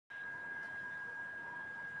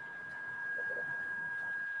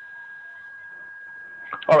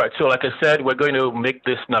All right, so like I said, we're going to make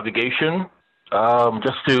this navigation.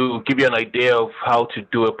 Just to give you an idea of how to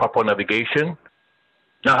do a proper navigation.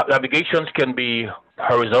 Now, navigations can be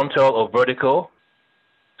horizontal or vertical.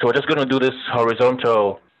 So we're just going to do this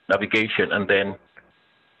horizontal navigation, and then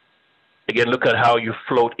again, look at how you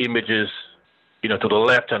float images, to the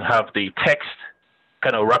left and have the text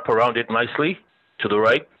kind of wrap around it nicely to the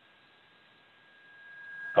right.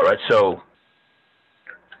 All right, so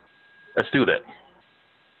let's do that.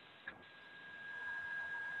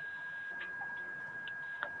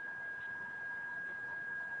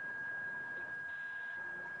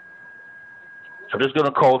 So I'm just going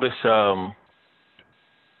to call this,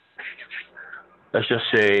 let's just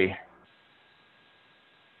say,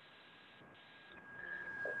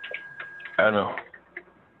 I don't know,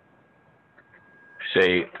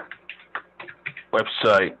 say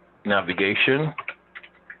website navigation.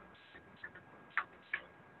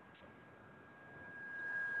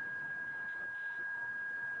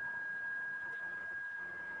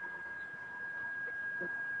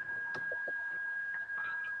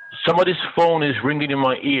 Somebody's phone is ringing in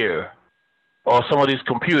my ear, or somebody's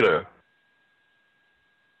computer.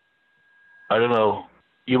 I don't know.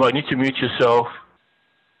 You might need to mute yourself.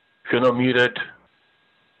 If you're not muted,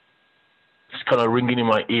 it's kind of ringing in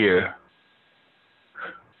my ear.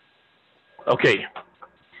 Okay,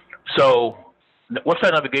 so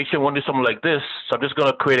website navigation, we want to do something like this. So I'm just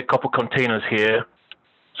going to create a couple containers here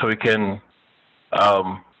so we can,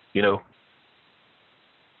 you know.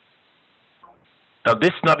 Now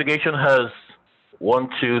this navigation has 1,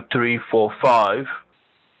 2, 3, 4, 5.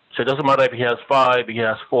 So it doesn't matter if he has 5, he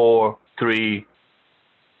has 4, 3,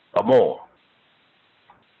 or more.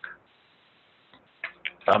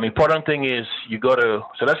 Important thing is you got to,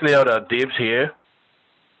 so let's lay out our divs here.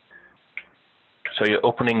 So you're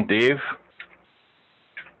opening div.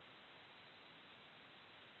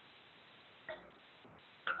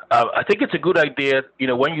 I think it's a good idea,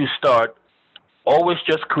 when you start, always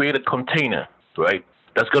just create a container, right?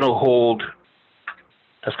 That's going to hold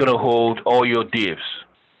all your divs.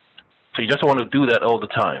 So you just want to do that all the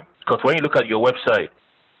time. Because when you look at your website,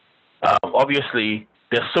 obviously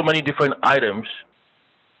there's so many different items.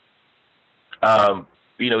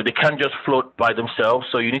 They can't just float by themselves.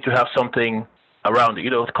 So you need to have something around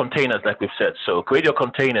it, containers like we've said. So create your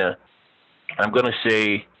container. I'm going to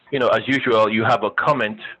say, as usual, you have a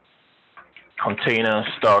comment. Container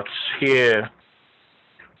starts here.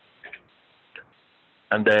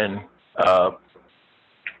 And then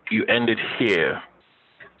you end it here.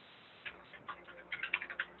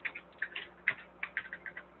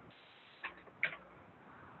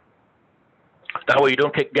 That way you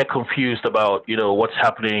don't get confused about, what's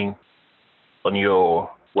happening on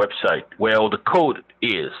your website, where all the code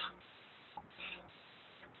is.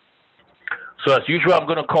 So as usual, I'm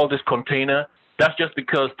going to call this container. That's just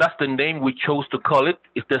because that's the name we chose to call it.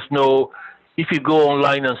 If you go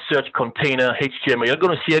online and search container HTML, you're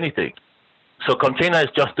going to see anything. So container is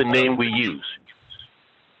just the name we use.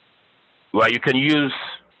 Right? You can use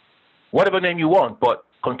whatever name you want, but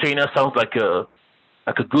container sounds like a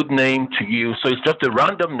good name to use. So it's just a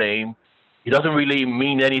random name. It doesn't really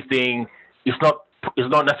mean anything. It's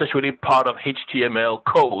not necessarily part of HTML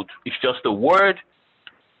code. It's just a word,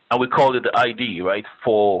 and we call it the ID, right?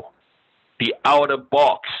 For the outer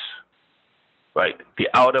box, right? The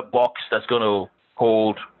outer box that's going to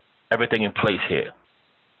hold everything in place here.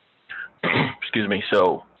 Excuse me.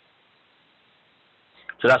 So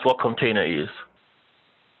that's what container is.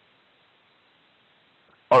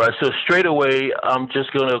 All right, so straight away, I'm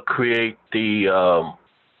just going to create the,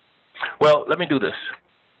 well, let me do this.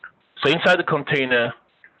 So inside the container,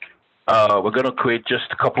 we're going to create just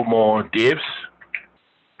a couple more divs.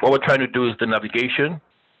 What we're trying to do is the navigation.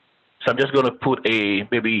 So I'm just going to put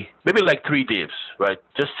maybe like 3 divs, right?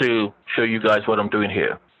 Just to show you guys what I'm doing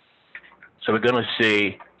here. So we're going to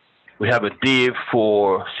say we have a div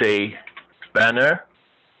for, say, banner.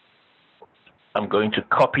 I'm going to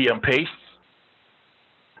copy and paste.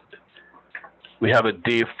 We have a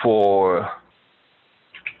div for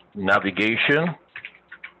navigation.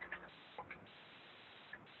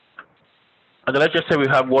 And then let's just say we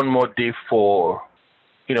have one more div for,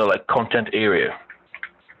 like content area.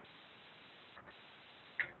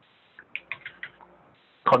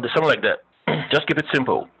 Something like that. Just keep it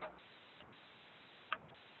simple.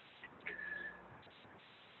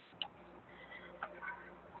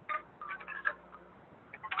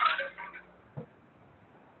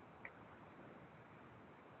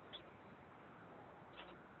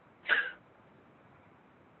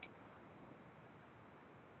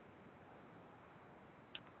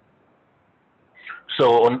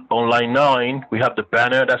 So on line 9, we have the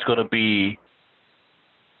banner. That's going to be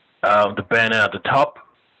the banner at the top.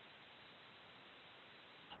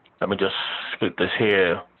 Let me just split this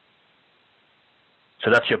here. So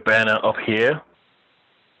that's your banner up here.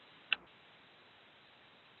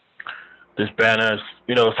 This banner,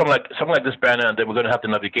 something like this banner, and then we're going to have the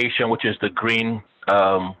navigation, which is the green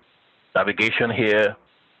navigation here,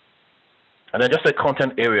 and then just a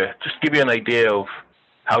content area. Just give you an idea of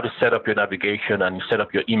how to set up your navigation and set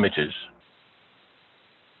up your images.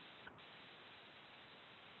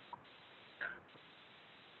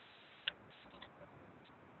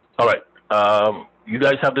 All right, you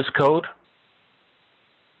guys have this code?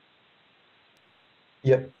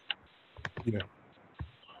 Yep. Yeah.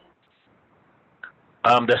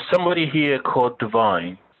 There's somebody here called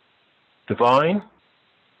Divine. Divine?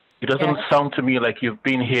 It doesn't sound to me like you've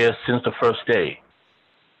been here since the first day.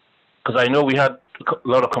 Because I know we had a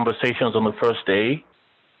lot of conversations on the first day.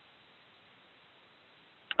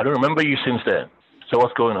 I don't remember you since then. So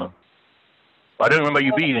what's going on? I don't remember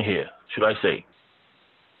you being here, should I say.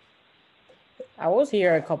 I was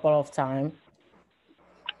here a couple of times.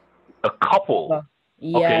 A couple? Well,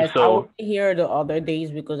 yes, okay, so I was here the other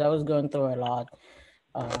days because I was going through a lot.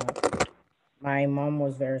 My mom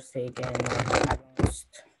was very sick and I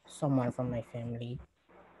lost someone from my family.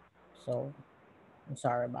 So I'm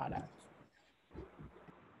sorry about that.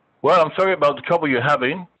 Well, I'm sorry about the trouble you're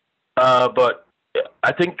having, but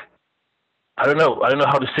I don't know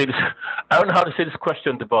how to say this. I don't know how to say this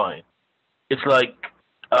question, Divine. It's like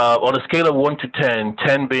on a scale of 1 to 10,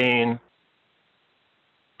 10 being,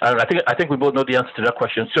 I think we both know the answer to that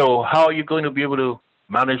question. So how are you going to be able to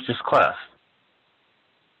manage this class?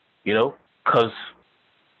 Because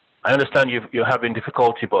I understand you're having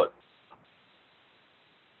difficulty, but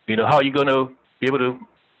how are you going to be able to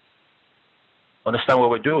understand what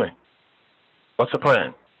we're doing? What's the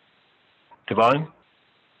plan? Divine?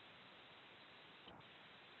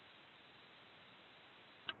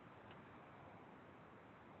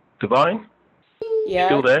 Divine? Yeah.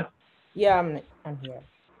 Still there? Yeah, I'm here.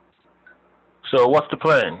 So what's the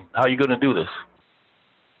plan? How are you going to do this?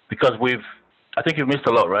 Because I think you've missed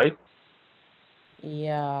a lot, right?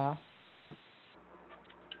 Yeah.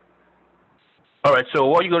 All right, so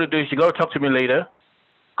what you're going to do is you're going to talk to me later,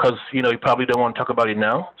 because, you probably don't want to talk about it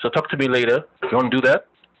now. So talk to me later. You want to do that?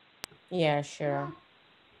 Yeah, sure.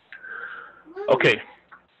 Okay.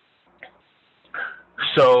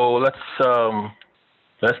 So let's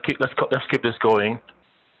keep this going.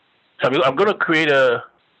 So I'm going to create a,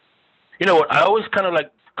 I always kind of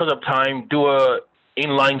like, because of time, do a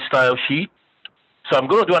inline style sheet. So I'm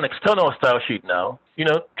going to do an external style sheet now,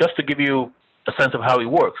 just to give you a sense of how it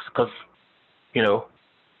works, because you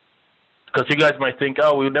guys might think,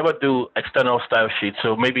 oh, we'll never do external style sheets,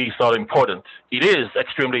 so maybe it's not important. It is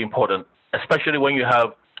extremely important, especially when you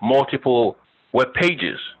have multiple web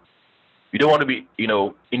pages. You don't want to be,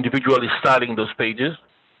 individually styling those pages.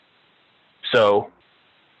 So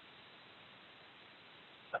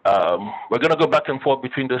we're going to go back and forth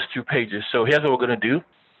between those two pages. So here's what we're going to do.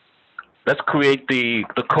 Let's create the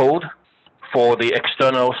code for the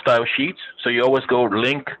external style sheets. So you always go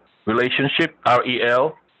link relationship,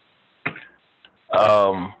 REL.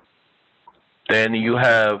 Then you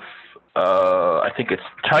have, I think it's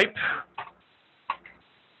type.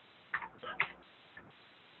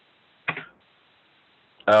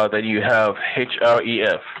 Then you have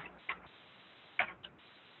href.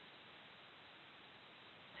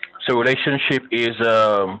 So relationship is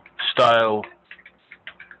style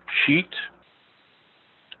sheet.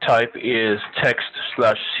 Type is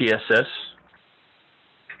text/CSS.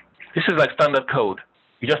 This is like standard code.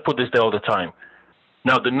 You just put this there all the time.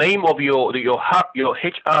 Now the name of your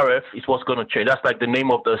href is what's going to change. That's like the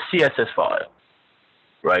name of the CSS file,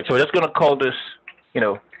 right? So we're just going to call this,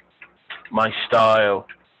 my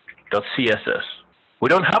style.css. We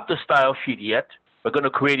don't have the style sheet yet. We're going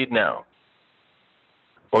to create it now.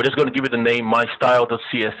 We're just going to give it the name my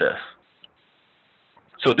style.css.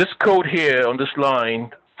 So this code here on this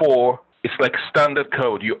line 4, it's like standard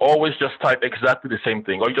code. You always just type exactly the same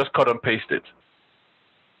thing, or you just cut and paste it.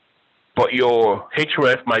 But your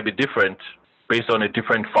href might be different based on a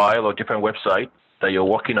different file or different website that you're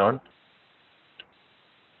working on.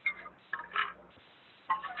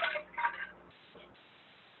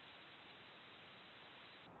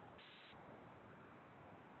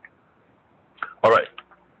 All right.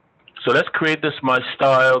 So let's create this my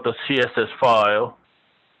style.css file.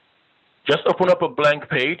 Just open up a blank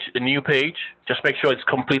page, a new page. Just make sure it's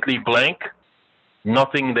completely blank.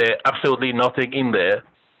 Nothing there, absolutely nothing in there.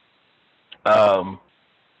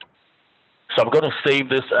 So I'm going to save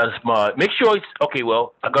this as my, make sure it's, okay,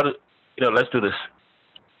 well, I got to, let's do this.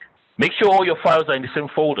 Make sure all your files are in the same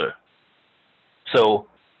folder. So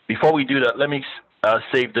before we do that, let me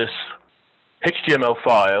save this HTML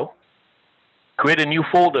file, create a new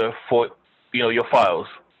folder for, your files.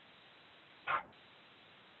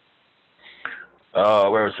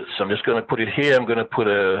 Where is it? So I'm just going to put it here. I'm going to put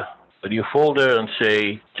a new folder and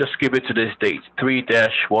say, just give it to this date,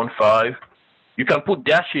 3-15. You can put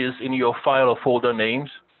dashes in your file or folder names,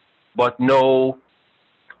 but no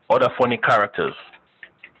other funny characters.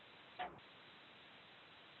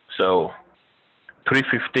 So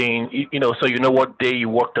 315, so you know what day you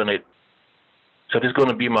worked on it. So this is going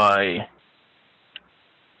to be my,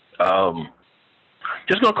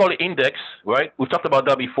 just going to call it index, right? We've talked about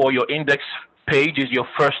that before. Your index page is your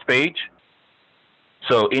first page.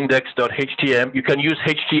 So index.htm. You can use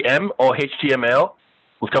HTM or HTML.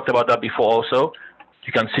 We've talked about that before also.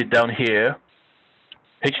 You can sit down here.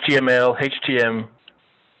 HTML, HTM,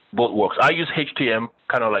 both works. I use HTM,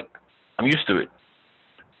 kind of like, I'm used to it.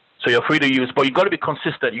 So you're free to use, but you got to be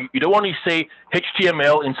consistent. You don't want to say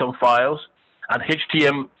HTML in some files and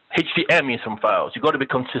HTM in some files. You got to be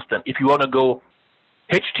consistent. If you want to go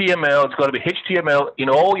HTML, it's got to be HTML in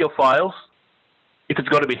all your files. If it's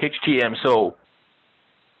got to be HTM, so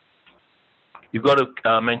you've got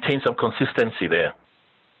to maintain some consistency there.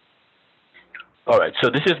 All right, so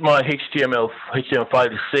this is my HTML file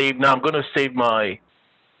to save. Now I'm going to save my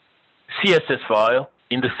CSS file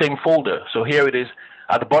in the same folder. So here it is.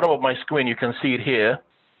 At the bottom of my screen, you can see it here.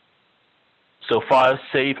 So file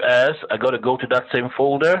save as, I got to go to that same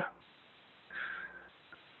folder.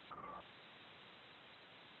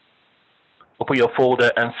 Open your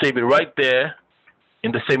folder and save it right there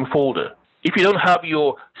in the same folder. If you don't have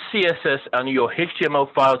your CSS and your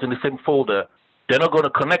HTML files in the same folder, they're not going to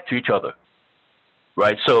connect to each other,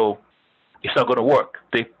 right? So it's not going to work.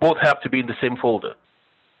 They both have to be in the same folder.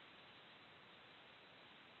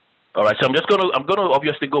 All right, so I'm going to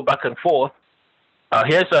obviously go back and forth.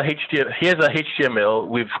 Here's our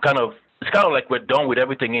HTML. It's kind of like we're done with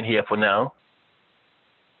everything in here for now.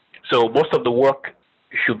 So most of the work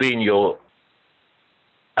should be in your,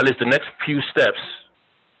 at least the next few steps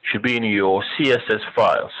should be in your CSS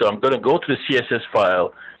file. So I'm going to go to the CSS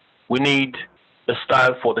file. We need a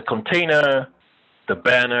style for the container, the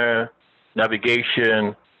banner,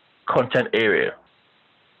 navigation, content area.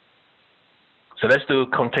 So let's do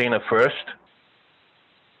container first.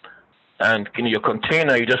 And in your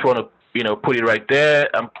container, you just want to, put it right there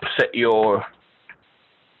and set your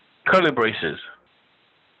curly braces.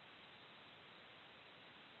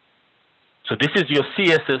 So this is your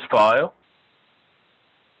CSS file.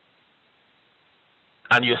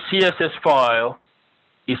 And your CSS file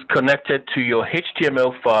is connected to your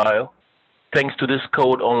HTML file thanks to this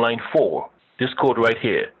code on line 4, this code right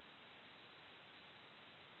here.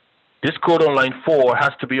 This code on line 4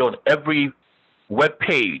 has to be on every web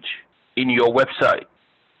page in your website.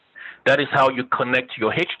 That is how you connect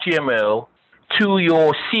your HTML to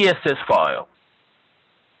your CSS file.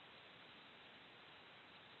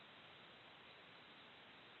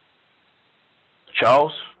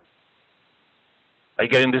 Charles, are you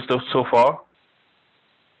getting this so far?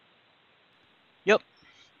 Yep.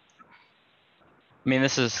 I mean,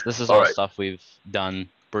 this is all right. Stuff we've done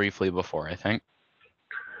briefly before, I think.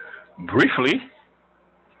 Briefly?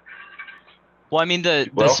 Well, I mean the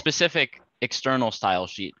specific external style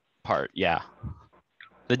sheet part, yeah.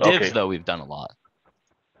 The divs, though, we've done a lot.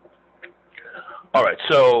 All right,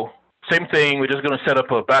 so same thing. We're just going to set up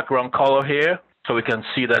a background color here so we can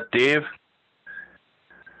see that div.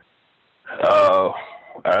 I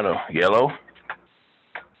don't know, yellow.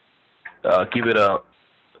 Give it a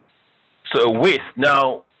width.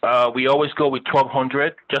 Now we always go with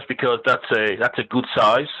 1200 just because that's a good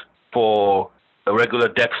size for a regular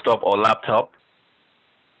desktop or laptop.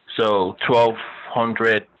 So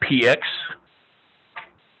 1200 px.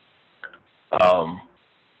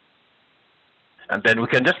 And then we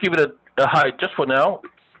can just give it a height just for now.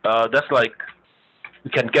 That's like,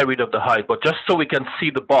 we can get rid of the height, but just so we can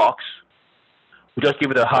see the box, we just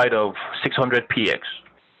give it a height of 600 px.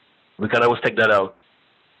 We can always take that out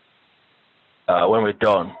when we're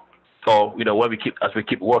done, or when as we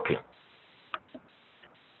keep working.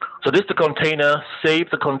 So this is the container. Save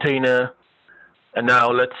the container, and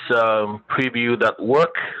now let's preview that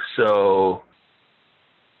work. So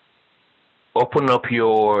open up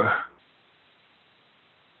your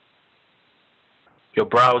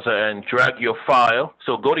browser and drag your file.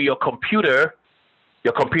 So go to your computer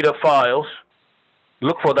files.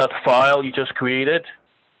 Look for that file you just created.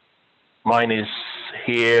 Mine is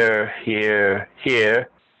here, here, here.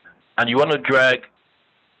 and you want to drag.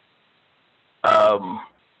 Now,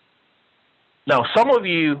 some of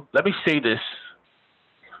you, let me say this.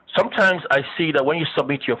 Sometimes I see that when you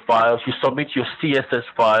submit your files, you submit your CSS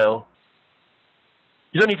file.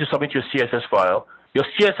 You don't need to submit your CSS file. Your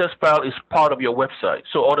CSS file is part of your website,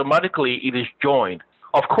 so automatically it is joined.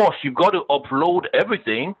 Of course, you've got to upload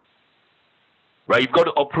everything, right? You've got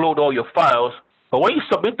to upload all your files. But when you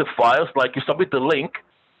submit the files, like you submit the link,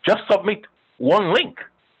 just submit one link.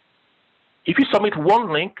 If you submit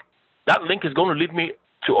one link, that link is going to lead me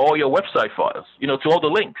to all your website files, to all the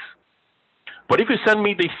links. But if you send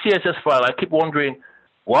me the CSS file, I keep wondering,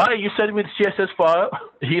 why are you sending me the CSS file?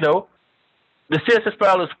 The CSS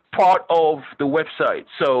file is part of the website.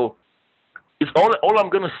 So it's all I'm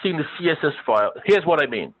going to see in the CSS file. Here's what I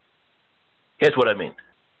mean.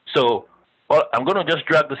 So I'm going to just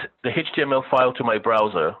drag the HTML file to my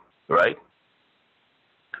browser, right?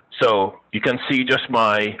 So you can see just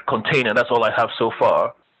my container. That's all I have so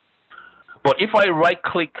far. But if I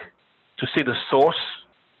right-click to see the source,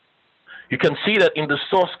 you can see that in the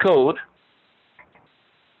source code,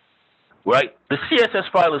 right, the CSS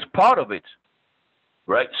file is part of it,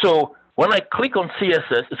 right? So when I click on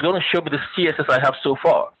CSS, it's going to show me the CSS I have so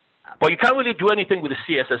far. But you can't really do anything with the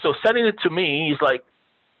CSS. So sending it to me is like,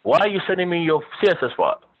 why are you sending me your CSS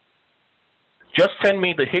file? Just send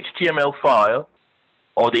me the HTML file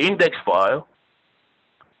or the index file,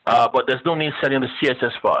 but there's no need sending the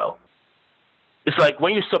CSS file. It's like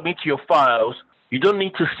when you submit your files, you don't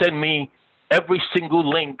need to send me every single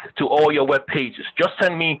link to all your web pages. Just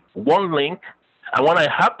send me one link, and when I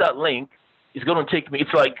have that link, it's going to take me.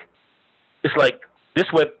 It's like this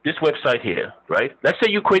website here, right? Let's say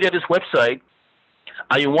you created this website,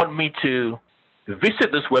 and you want me to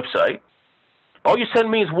visit this website. All you send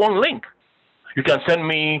me is one link. You can send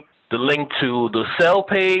me the link to the sell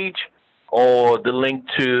page, or the link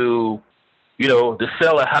to the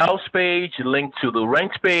sell a house page, link to the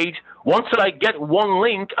rent page. Once I get one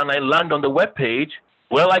link and I land on the web page,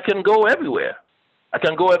 well, I can go everywhere. I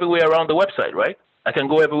can go everywhere around the website, right? I can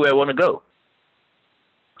go everywhere I want to go.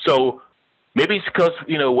 So maybe it's because,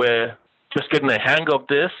 we're just getting a hang of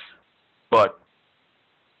this, but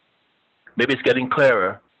maybe it's getting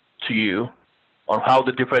clearer to you on how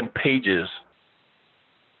the different pages,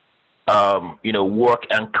 work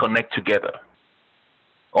and connect together.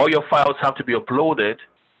 All your files have to be uploaded,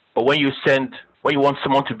 but when you want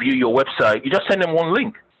someone to view your website, you just send them one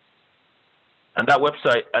link. And that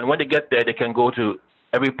website, and when they get there, they can go to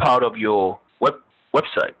every part of your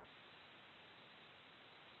website.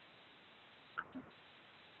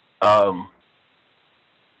 All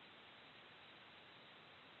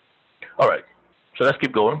right, so let's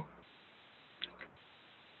keep going.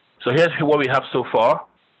 So here's what we have so far.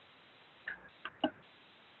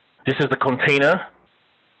 This is the container.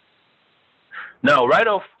 Now, right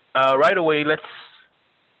away, let's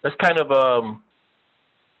kind of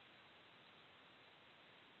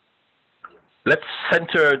let's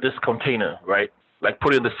center this container, right? Like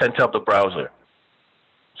put it in the center of the browser.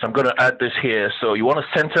 So I'm going to add this here. So you want to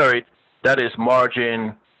center it. That is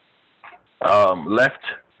margin left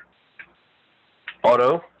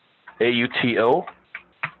auto, AUTO,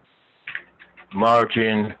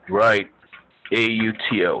 margin right,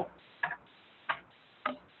 AUTO.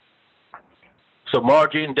 So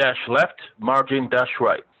margin dash left, margin dash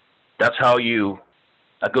right. That's how you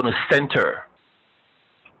are going to center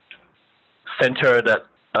that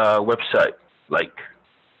website. Like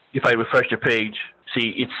if I refresh the page,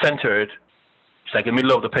 see it's centered. It's like in the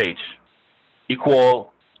middle of the page.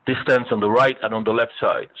 Equal distance on the right and on the left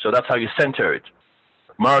side. So that's how you center it.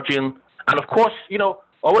 Margin, and of course,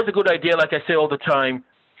 always a good idea, like I say all the time,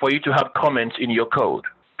 for you to have comments in your code.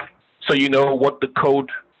 So you know what the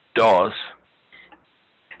code does.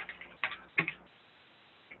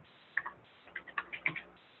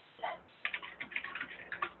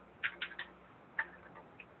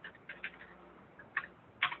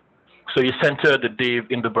 So you center the div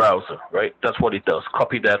in the browser, right? That's what it does.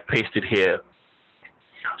 Copy that, paste it here.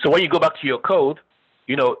 So when you go back to your code,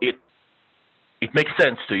 it makes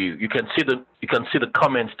sense to you. You can see the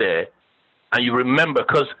comments there, and you remember,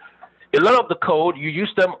 because a lot of the code you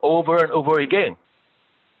use them over and over again.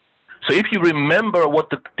 So if you remember what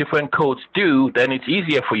the different codes do, then it's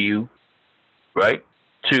easier for you, right,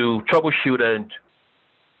 to troubleshoot and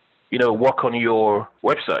work on your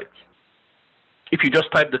website. If you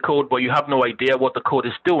just type the code but you have no idea what the code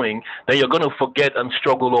is doing, then you're going to forget and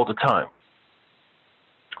struggle all the time.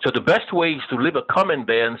 So the best way is to leave a comment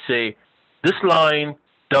there and say, this line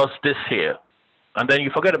does this here, and then you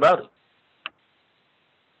forget about it.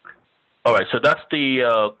 All right, so that's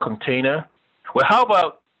the container. Well, how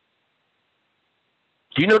about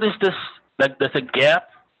Do you notice this? Like there's a gap.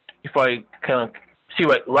 If I kind of see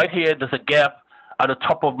right here, there's a gap at the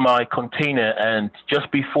top of my container and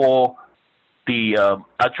just before the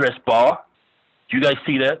address bar. Do you guys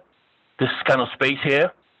see that? This kind of space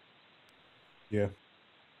here. Yeah.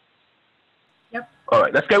 Yep. All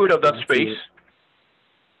right. Let's get rid of that space.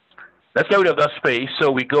 Let's get rid of that space.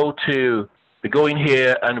 So we go in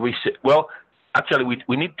here and we say, well, actually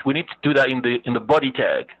we need to do that in the body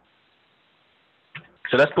tag.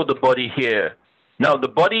 So let's put the body here. Now the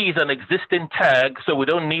body is an existing tag, so we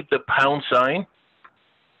don't need the pound sign.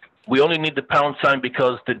 We only need the pound sign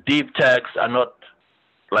because the div tags are not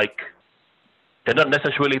they're not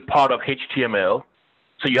necessarily part of HTML.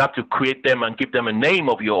 So you have to create them and give them a name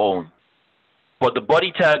of your own. But the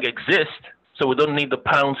body tag exists, so we don't need the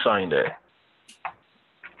pound sign there.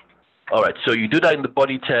 All right, so you do that in the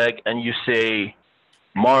body tag and you say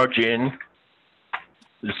margin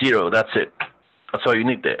 0, that's it. That's all you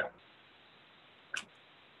need there.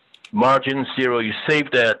 Margin 0, you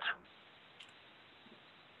save that.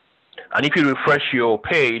 And if you refresh your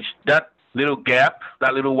page, that little gap,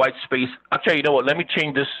 that little white space, actually, you know what, let me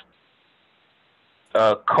change this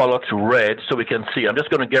color to red so we can see. I'm just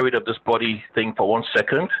going to get rid of this body thing for 1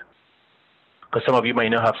 second because some of you may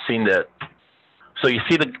not have seen that. So you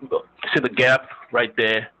see the gap right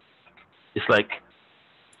there. It's like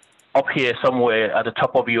up here somewhere at the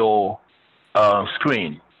top of your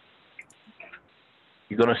screen.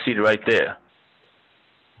 You're going to see it right there.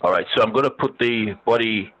 All right, so I'm going to put the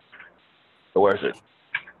body, where is it?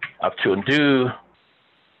 I have to undo.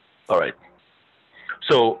 All right.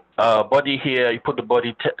 So body here, you put the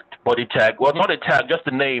body tag. Well, not a tag, just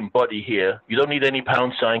the name body here. You don't need any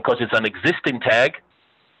pound sign because it's an existing tag.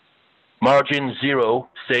 Margin 0,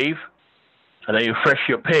 save. And then you refresh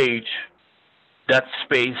your page. That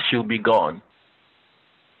space should be gone.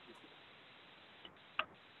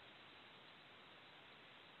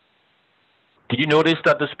 Did you notice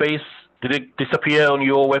that the space, did it disappear on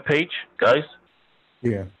your web page, guys?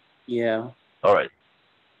 Yeah. Yeah. All right.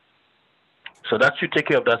 So that should take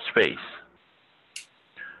care of that space.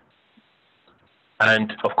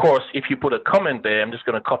 And of course, if you put a comment there, I'm just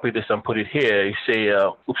going to copy this and put it here. You say,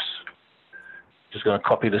 oops, just going to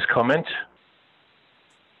copy this comment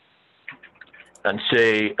and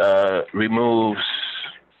say removes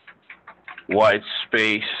white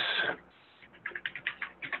space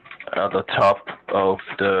at the top of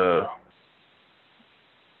the,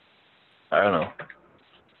 I don't know,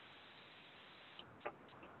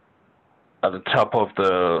 at the top of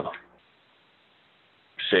the,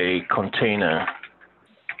 say, container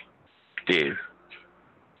div,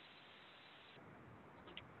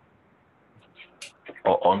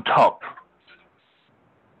 or on top.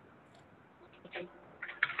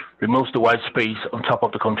 Removes the white space on top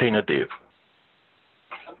of the container div.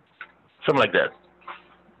 Something like that.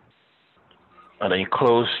 And then you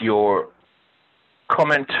close your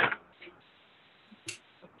comment.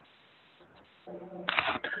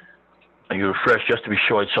 And you refresh just to be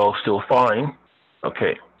sure it's all still fine.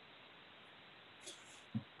 Okay.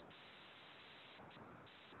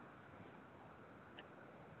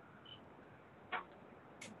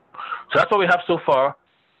 So that's what we have so far.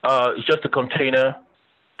 It's just a container.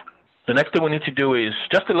 The next thing we need to do is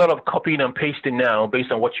just a lot of copying and pasting now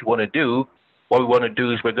based on what you want to do. What we want to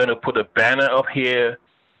do is we're going to put a banner up here.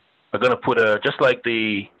 We're going to put just like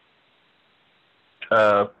the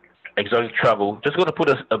exotic travel, just going to put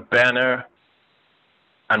a banner.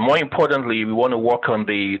 And more importantly, we want to work on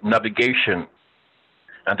the navigation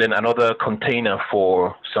and then another container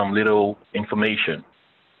for some little information.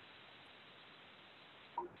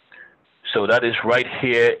 So that is right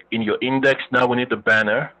here in your index. Now we need the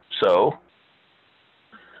banner. So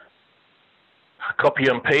copy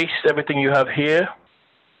and paste everything you have here.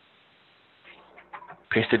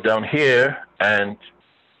 Paste it down here and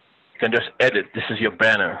you can just edit. This is your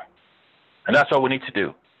banner. And that's all we need to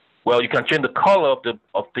do. Well, you can change the color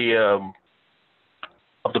of the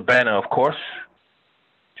banner, of course.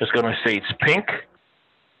 Just going to say it's pink.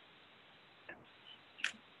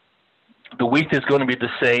 The width is going to be the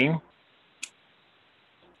same.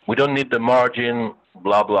 We don't need the margin,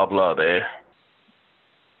 blah, blah, blah there.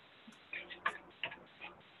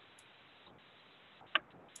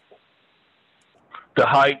 The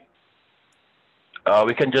height,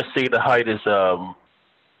 we can just say the height is, can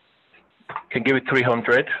give it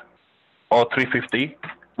 300 or 350,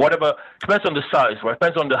 whatever, depends on the size, right?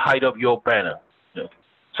 Depends on the height of your banner. Yeah.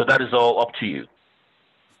 So that is all up to you.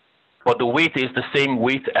 But the width is the same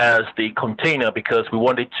width as the container because we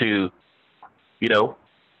want it to, you know,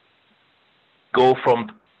 go from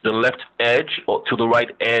the left edge or to the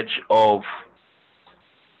right edge of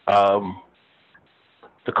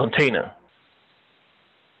the container.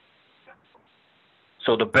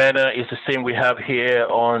 So the banner is the same we have here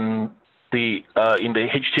on the in the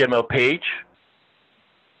HTML page.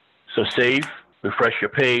 So save, refresh your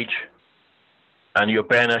page, and your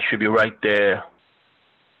banner should be right there.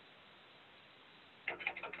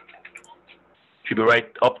 Should be right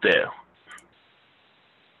up there.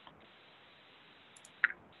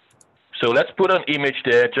 So let's put an image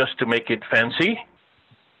there just to make it fancy.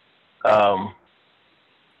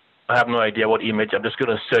 I have no idea what image. I'm just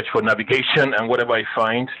going to search for navigation and whatever I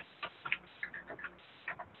find.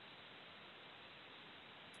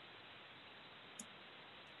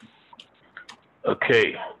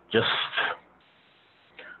 Okay, just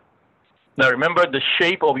now remember the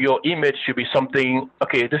shape of your image should be something.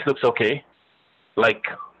 Okay, this looks okay, like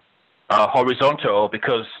horizontal,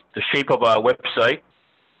 because the shape of our website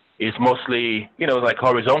is mostly, you know, like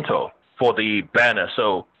horizontal for the banner.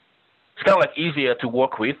 So it's kind of like easier to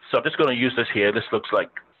work with. So I'm just going to use this here. This looks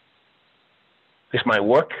like this might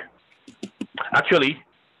work. Actually,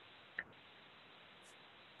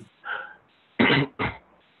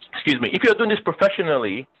 excuse me, if you're doing this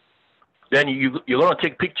professionally, then you're going to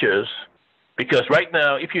take pictures, because right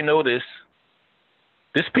now, if you notice,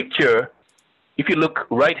 this picture, if you look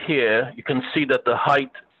right here, you can see that the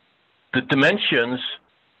height, the dimensions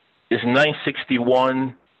is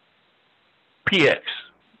 961 px.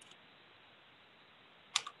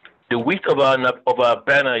 The width of our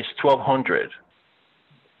banner is 1200.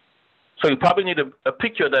 So you probably need a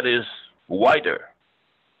picture that is wider,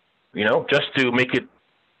 you know, just to make it,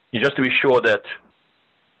 just to be sure that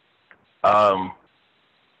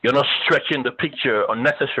you're not stretching the picture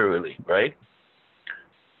unnecessarily, right?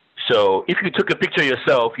 So if you took a picture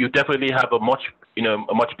yourself, you definitely have a much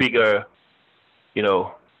bigger,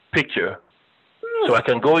 picture. So I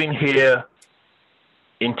can go in here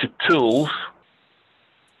into tools.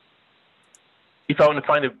 If I want to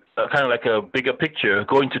find a kind of like a bigger picture,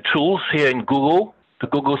 go into tools here in Google, the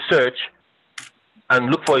Google search, and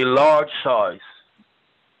look for a large size.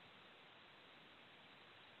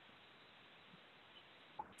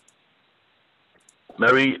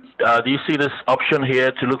 Mary, do you see this option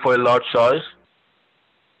here to look for a large size?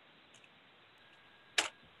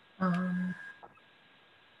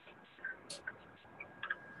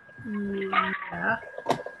 Yeah.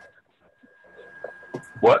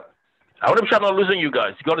 What? I want to be sure I'm not losing you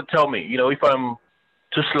guys. You got to tell me, if I'm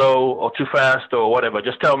too slow or too fast or whatever.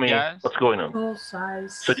 Just tell me what's going on. Full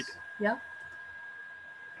size. So, yeah.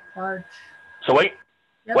 Large. So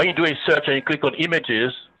when you do a search and you click on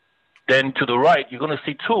images, then to the right, you're going to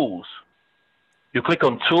see tools. You click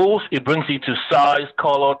on tools, it brings you to size,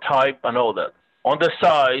 color, type, and all that. On the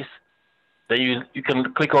size, then you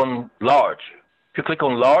can click on large. If you click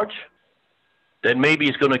on large, then maybe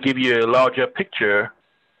it's going to give you a larger picture,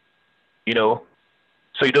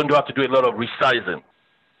 so you don't have to do a lot of resizing.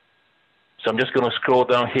 So I'm just going to scroll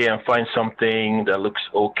down here and find something that looks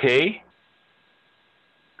okay.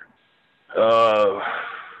 I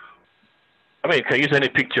mean, you can use any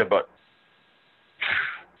picture, but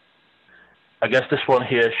I guess this one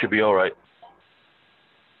here should be all right.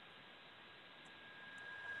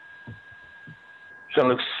 This one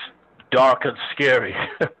looks dark and scary.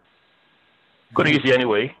 Going to use it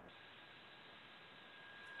anyway.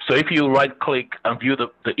 So if you right-click and view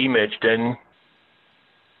the image, then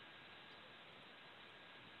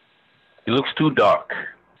it looks too dark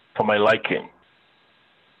for my liking.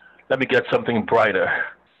 Let me get something brighter, a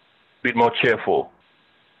bit more cheerful.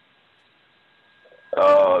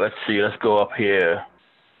 Let's see, let's go up here.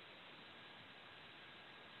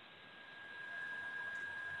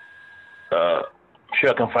 Sure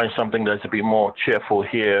I can find something that's a bit more cheerful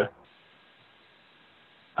here.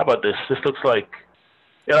 How about this? This looks like,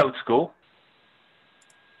 yeah, that looks cool.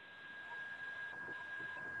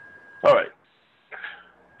 All right.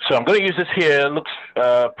 So I'm going to use this here. It looks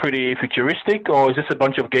pretty futuristic, or is this a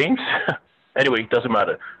bunch of games? Anyway, it doesn't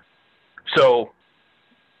matter. So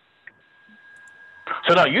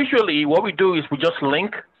now usually what we do is we just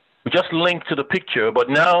link to the picture, but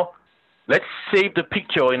now let's save the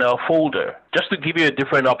picture in our folder just to give you a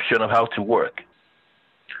different option of how to work.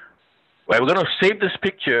 Right, we're going to save this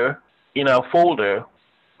picture in our folder.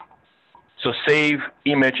 So save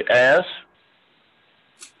image as.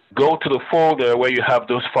 Go to the folder where you have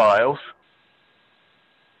those files.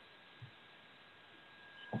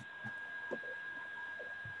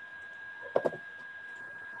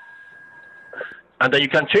 And then you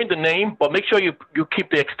can change the name, but make sure you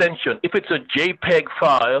keep the extension. If it's a JPEG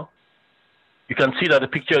file, you can see that the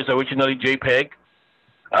picture is originally JPEG.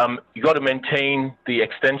 You got to maintain the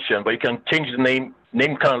extension, but you can change the name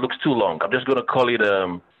name kind of looks too long. I'm just going to call it,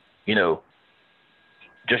 you know,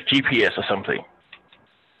 just GPS or something.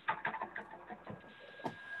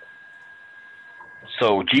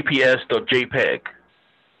 So GPS.jpg.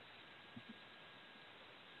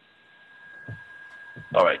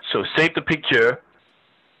 All right, so save the picture.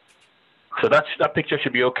 So that picture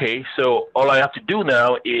should be okay. So all I have to do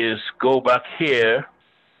now is go back here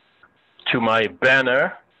to my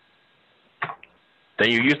banner. Then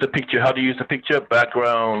you use the picture. How do you use the picture?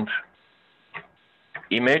 Background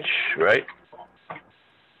image, right?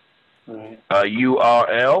 Right.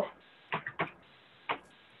 URL.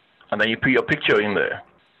 And then you put your picture in there.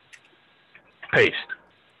 Paste.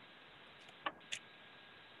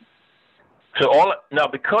 So now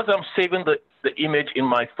because I'm saving the image in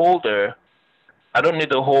my folder, I don't need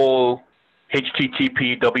the whole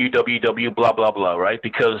HTTP, www, blah, blah, blah, right?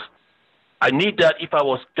 Because I need that if I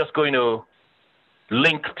was just going to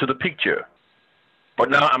link to the picture. But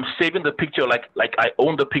now I'm saving the picture like I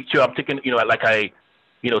own the picture. I'm taking, you know, like I,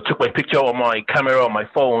 you know, took my picture on my camera on my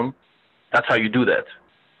phone. That's how you do that.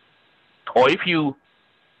 Or if you,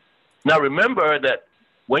 now remember that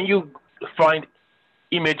when you find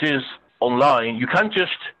images online, you can't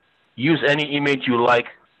just use any image you like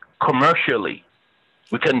commercially.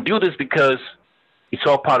 We can do this because it's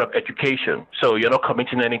all part of education, so you're not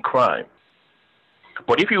committing any crime.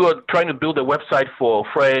 But if you are trying to build a website for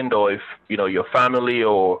a friend, or if you know your family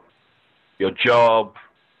or your job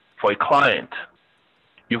for a client,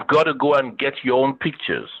 you've got to go and get your own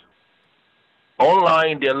pictures.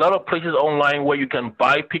 Online, there are a lot of places online where you can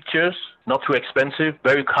buy pictures, not too expensive,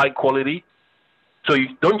 very high quality. So you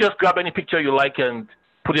don't just grab any picture you like and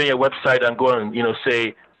put it on your website and go and, you know,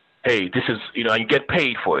 say, hey, this is, you know, and you get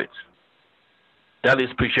paid for it. That is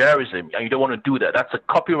plagiarism, and you don't want to do that. That's a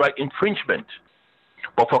copyright infringement.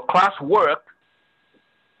 But for class work,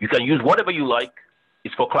 you can use whatever you like.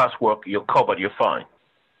 It's for class work. You're covered. You're fine.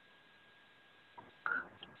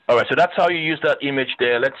 All right, so that's how you use that image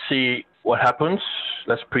there. Let's see what happens.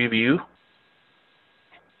 Let's preview.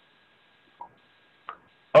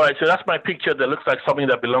 All right, so that's my picture that looks like something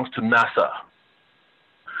that belongs to NASA.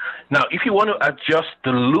 Now, if you want to adjust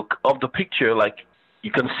the look of the picture, like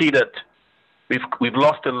you can see that we've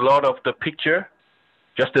lost a lot of the picture.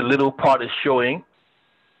 Just a little part is showing.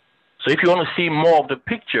 So if you want to see more of the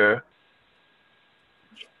picture,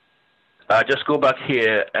 just go back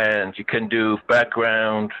here and you can do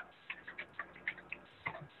background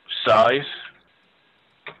size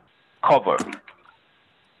cover.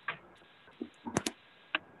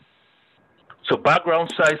 So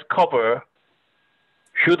background size cover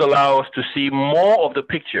should allow us to see more of the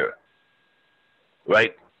picture,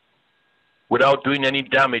 right? Without doing any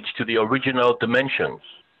damage to the original dimensions.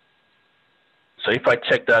 So if I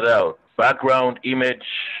check that out, background image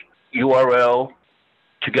URL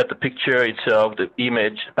to get the picture itself, the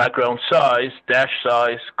image, background size, dash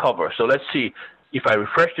size, cover. So let's see, if I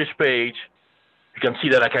refresh this page, you can see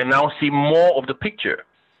that I can now see more of the picture.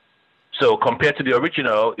 So compared to the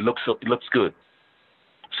original, it looks good.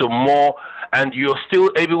 So more, and you're still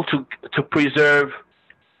able to preserve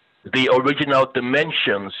the original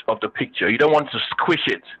dimensions of the picture. You don't want to squish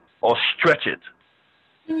it or stretch it.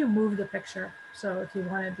 Can you move the picture? So if you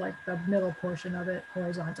wanted like the middle portion of it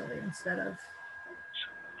horizontally instead of.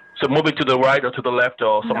 So move it to the right or to the left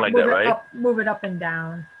or something like that, right? Move it up and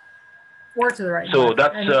down, or to the right. So left,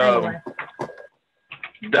 that's anyway.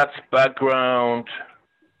 That's background.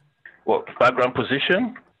 What, background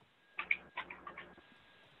position?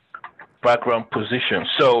 Background position.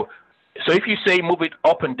 So if you say move it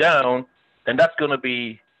up and down, then that's going to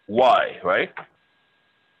be Y, right?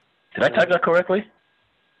 Did I type that correctly?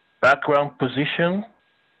 Background position.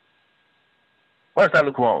 Why does that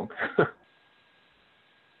look wrong?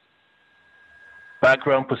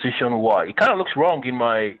 Background position Y. It kind of looks wrong in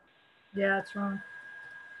my. Yeah, it's wrong.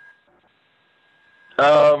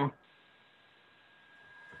 Why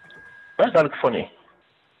does that look funny?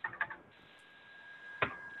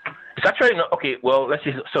 It's actually not, okay. Well, let's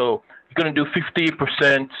see. So you're going to do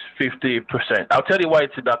 50%, 50%. I'll tell you why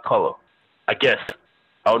it's in that color. I guess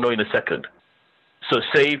I'll know in a second. So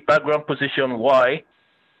save background position Y.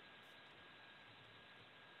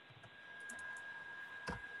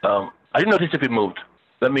 I didn't notice if it moved.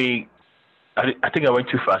 I think I went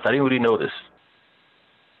too fast. I didn't really notice.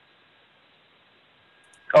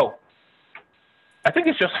 Oh, I think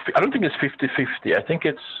it's just, I don't think it's 50-50. I think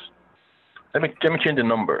it's, let me change the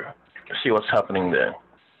number. See what's happening there.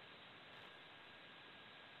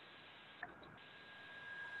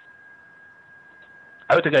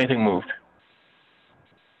 I don't think anything moved.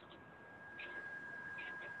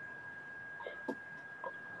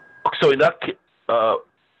 So in that case,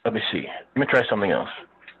 let me see. Let me try something else.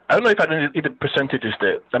 I don't know if I need the percentages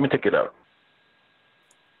there. Let me take it out.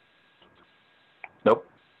 Nope.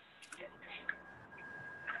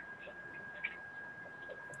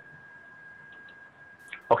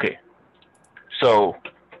 Okay. So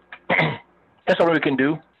that's all we can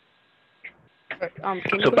do. Can you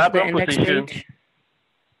So go to the background index position. page?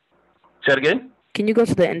 Say it again. Can you go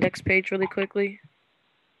to the index page really quickly?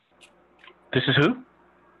 This is who?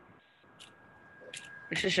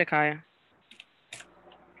 This is Shakaya.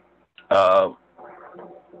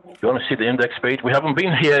 You want to see the index page? We haven't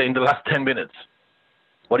been here in the last 10 minutes.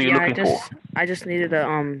 What are you looking for? I just needed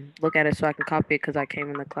to look at it so I can copy it because I came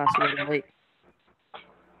in the class a little late.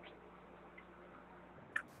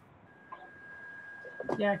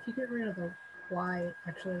 Yeah, if you get rid of the Y,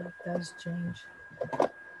 actually it does change.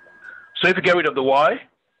 So if you get rid of the Y,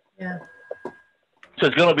 Yeah. so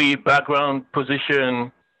it's going to be background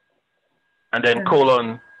position and then Yeah.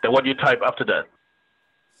 colon. Then what do you type after that?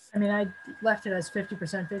 I mean, I left it as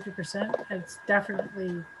 50%, 50%. It's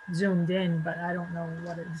definitely zoomed in, but I don't know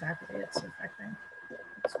what exactly it's affecting.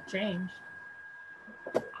 It's changed.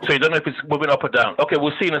 So you don't know if it's moving up or down. Okay,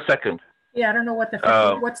 we'll see in a second. Yeah, I don't know what the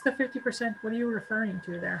 50, what's the 50%? What are you referring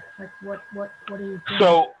to there? Like what are you doing?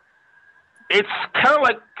 So it's kind of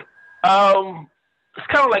like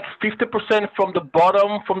 50% from the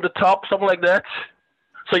bottom, from the top, something like that.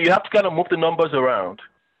 So you have to kind of move the numbers around.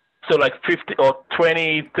 So like 50 or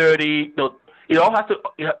 20, 30, no, it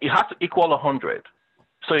has to equal 100.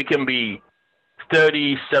 So it can be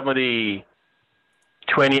 30, 70,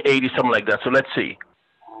 20, 80, something like that. So let's see.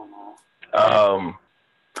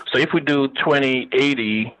 So if we do 20,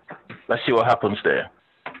 80, let's see what happens there.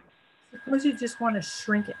 Suppose you just want to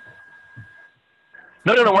shrink it.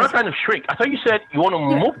 No, we're not trying to shrink. I thought you said you want to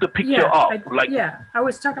move the picture up. I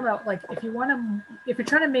was talking about like if you're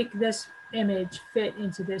trying to make this image fit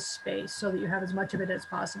into this space so that you have as much of it as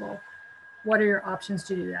possible, what are your options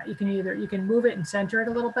to do that? You can move it and center it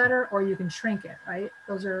a little better, or you can shrink it, right?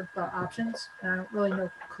 Those are the options. And I don't really know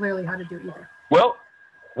clearly how to do either. Well,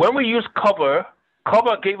 when we use cover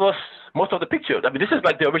gave us most of the picture. I mean, this is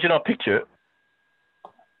like the original picture.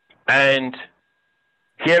 And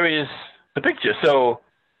here is the picture. So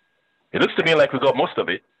it looks to me like we got most of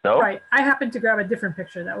it. No? Right. I happened to grab a different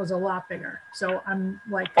picture that was a lot bigger. So I'm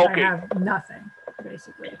like, okay. I have nothing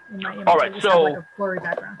basically in my image. All right. I just have like a blurry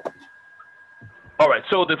background. All right.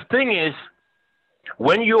 So the thing is,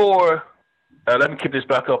 when you're, let me keep this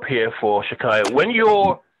back up here for Shakaya. When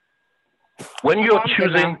you're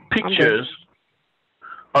choosing pictures,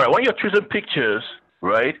 all right, when you're choosing pictures,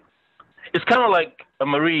 right, it's kind of like,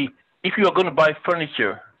 Marie, if you are going to buy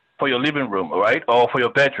furniture for your living room, all right, or for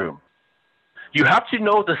your bedroom, you have to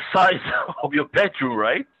know the size of your bedroom,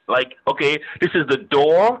 right? Like, okay, this is the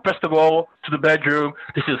door, first of all, to the bedroom.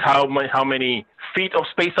 This is how many feet of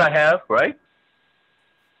space I have, right?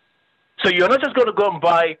 So you're not just going to go and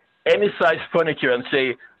buy any size furniture and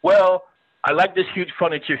say, well, I like this huge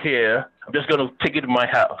furniture here. I'm just going to take it to my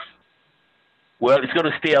house. Well, it's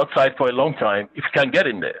going to stay outside for a long time if you can't get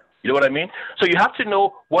in there. You know what I mean? So you have to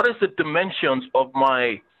know what is the dimensions of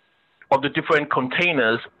the different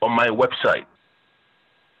containers on my website.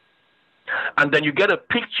 And then you get a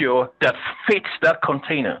picture that fits that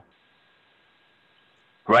container,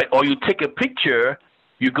 right? Or you take a picture,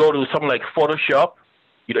 you go to something like Photoshop.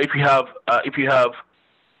 You know, if you have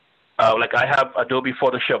like I have Adobe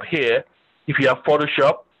Photoshop here. If you have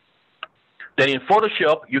Photoshop, then in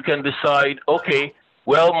Photoshop you can decide, okay,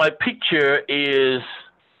 well, my picture is,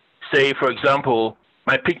 say, for example,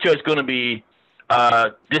 my picture is going to be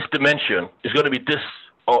this dimension. It's going to be this,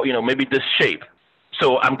 or maybe this shape.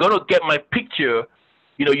 So I'm going to get my picture.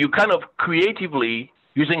 You kind of creatively,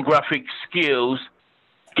 using graphic skills,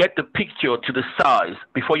 get the picture to the size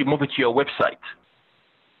before you move it to your website.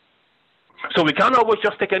 So we can't always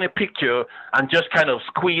just take any picture and just kind of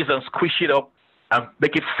squeeze and squish it up and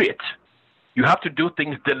make it fit. You have to do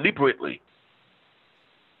things deliberately.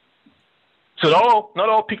 So not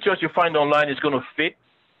all pictures you find online is going to fit.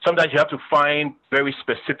 Sometimes you have to find very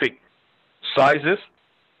specific sizes.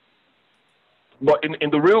 But in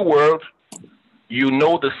the real world, you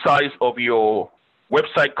know the size of your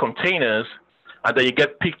website containers, and then you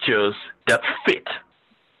get pictures that fit.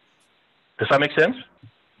 Does that make sense?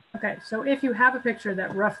 Okay, so if you have a picture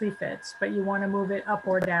that roughly fits, but you want to move it up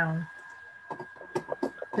or down,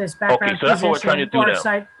 this background so that's what we're trying to do now.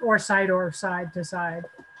 side to side.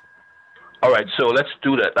 All right, so let's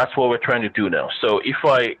do that. That's what we're trying to do now. So if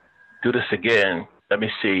I do this again, let me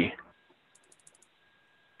see.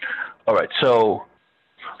 All right, so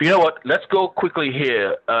you know what? Let's go quickly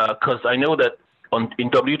here because I know that in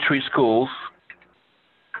W3 schools,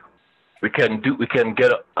 we can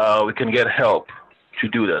get help to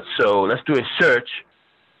do that. So let's do a search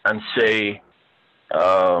and say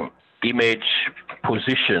image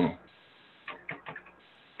position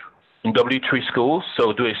in W3 schools.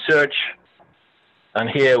 So do a search, and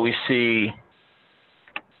here we see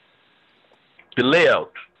the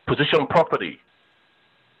layout, position property.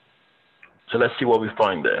 So let's see what we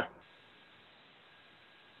find there.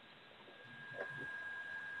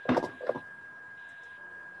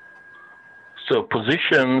 So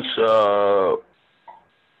positions, no,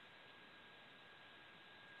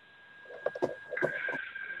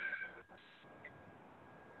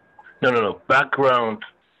 background.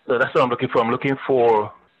 No, that's what I'm looking for. I'm looking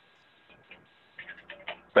for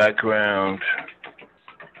background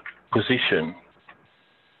position.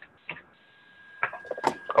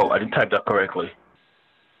 Oh, I didn't type that correctly.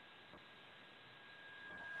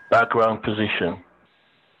 Background position.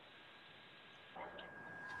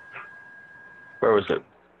 Where was it?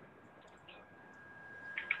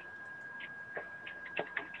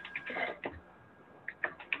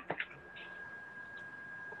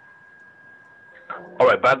 All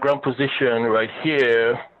right, background position right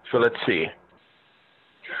here. So let's see.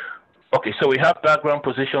 Okay, so we have background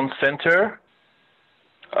position center,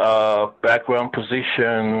 background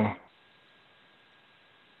position.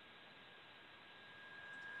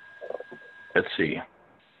 Let's see.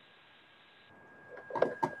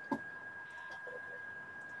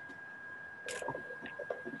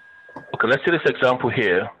 Okay, let's see this example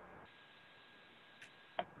here.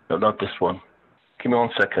 No, not this one. Give me 1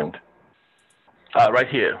 second. Right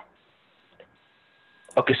here.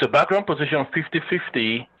 Okay, so background position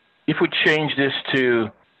 50-50. If we change this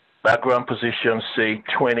to background position, say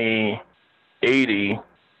 20-80.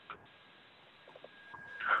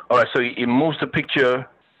 All right, so it moves the picture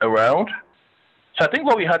around. So I think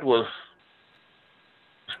what we had was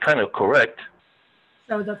kind of correct.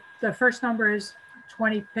 So the first number is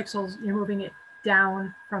 20 pixels. You're moving it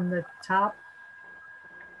down from the top.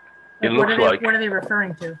 It looks like. What are they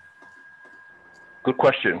referring to? Good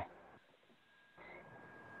question.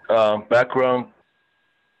 Background.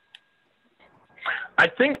 I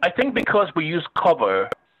think because we use cover.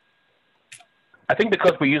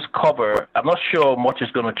 I'm not sure much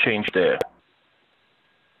is going to change there.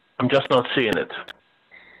 I'm just not seeing it.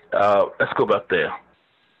 Let's go back there.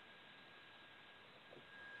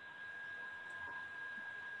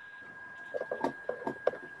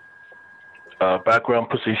 Background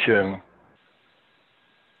position.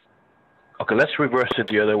 Okay, let's reverse it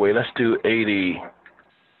the other way. Let's do 80,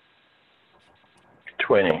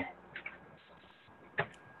 20.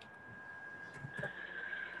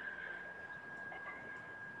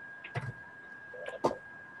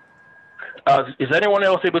 Is anyone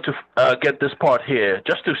else able to get this part here,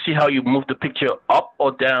 just to see how you move the picture up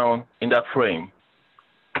or down in that frame?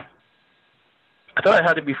 I thought I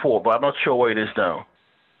had it before, but I'm not sure where it is now.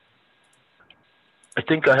 I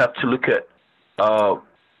think I have to look at,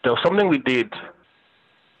 there was something we did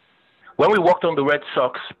when we worked on the Red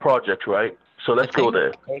Sox project, right? So let's go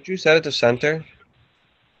there. Don't you set it to center?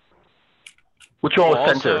 Which one was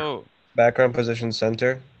center? Also, Background position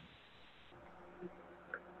center?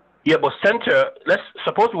 Yeah, but center, let's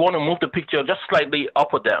suppose we want to move the picture just slightly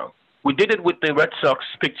up or down. We did it with the Red Sox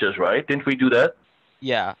pictures, right? Didn't we do that?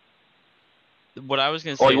 yeah. What I was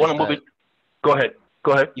gonna say Or you is want to move that it? Go ahead.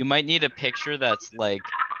 Go ahead. you might need a picture that's like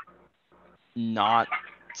not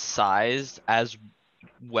sized as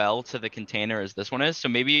well to the container as this one is. So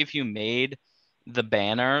maybe if you made the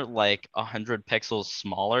banner like 100 pixels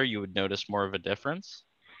smaller, you would notice more of a difference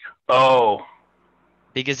Oh,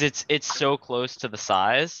 because it's so close to the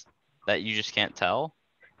size that you just can't tell.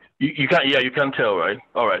 you can't. Yeah, you can tell, right?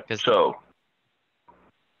 All right. 'Cause- So,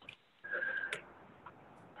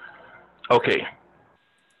 okay.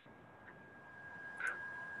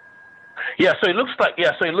 Yeah, so it looks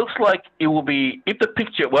like it will be if the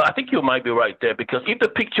picture. Well, I think you might be right there, because if the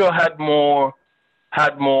picture had more,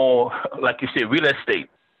 like you say, real estate,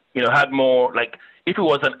 had more, like if it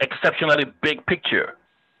was an exceptionally big picture,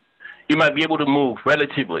 you might be able to move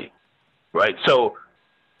relatively, right? So,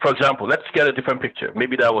 for example, let's get a different picture.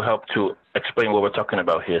 Maybe that will help to explain what we're talking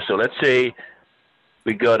about here. So let's say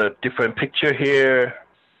we got a different picture here.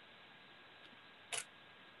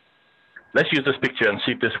 Let's use this picture and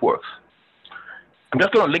see if this works. I'm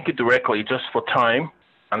just going to link it directly just for time,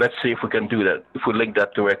 and let's see if we can do that, if we link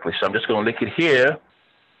that directly. So I'm just going to link it here.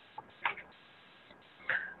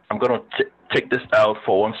 I'm going to take this out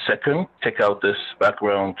for 1 second, take out this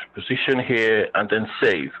background position here, and then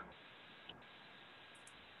save.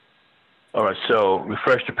 All right, so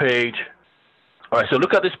refresh the page. All right, so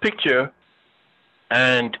look at this picture.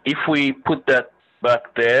 And if we put that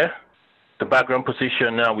back there, the background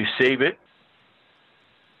position, now we save it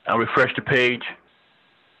and refresh the page.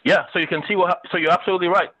 Yeah, so you can see so you're absolutely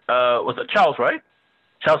right. Was it Charles, right?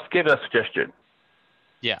 Charles gave that suggestion.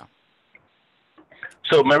 Yeah.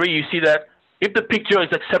 So Marie, you see that if the picture is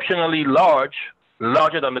exceptionally large,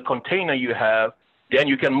 larger than the container you have, then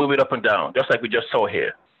you can move it up and down, just like we just saw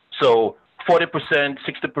here. So 40%,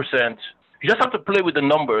 60%, you just have to play with the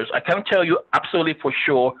numbers. I can't tell you absolutely for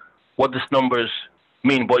sure what these numbers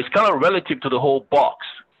mean, but it's kind of relative to the whole box.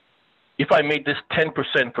 If I made this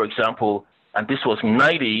 10%, for example, and this was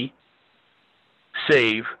 90,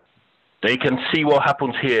 save, then you can see what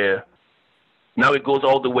happens here. Now it goes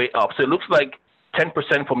all the way up. So it looks like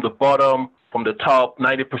 10% from the bottom, from the top,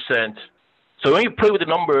 90%. So when you play with the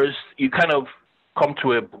numbers, you kind of come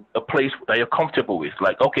to a place that you're comfortable with.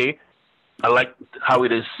 Like, okay, I like how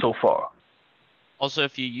it is so far. Also,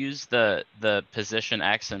 if you use the position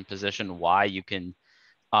X and position Y, you can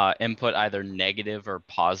input either negative or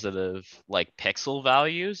positive like pixel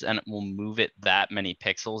values, and it will move it that many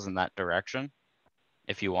pixels in that direction.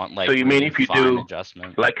 If you want, like, so you mean if you do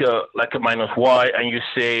adjustment, like a minus Y, and you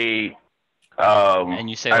say I don't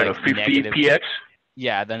know, 50 negative, px.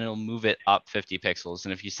 Yeah, then it'll move it up 50 pixels.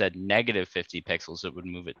 And if you said negative 50 pixels, it would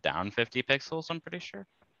move it down 50 pixels. I'm pretty sure.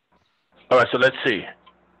 All right, so let's see.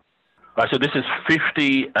 All right, so this is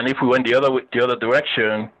 50, and if we went the other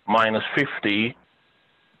direction, minus 50.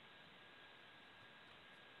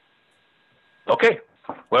 Okay,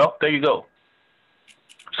 well, there you go.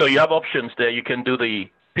 So you have options there. You can do the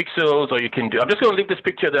pixels, or you can do. I'm just going to leave this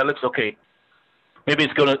picture there. It looks okay. Maybe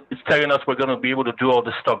it's telling us we're going to be able to do all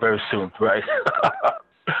this stuff very soon, right?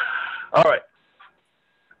 All right.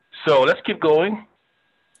 So let's keep going.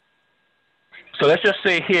 So let's just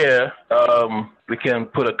say here, we can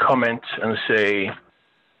put a comment and say,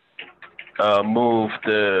 move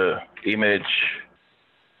the image,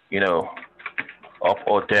 up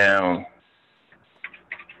or down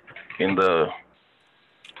in the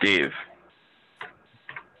div.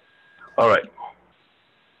 All right.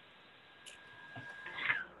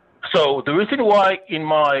 So the reason why in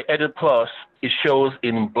my Edit Plus it shows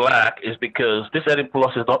in black is because this Edit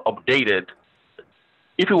Plus is not updated.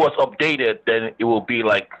 If it was updated, then it will be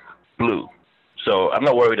like blue. So I'm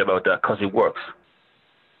not worried about that because it works.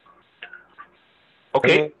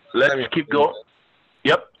 Okay, let's keep going.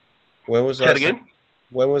 Yep. When was the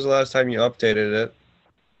last time you updated it?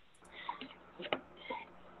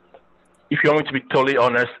 If you want me to be totally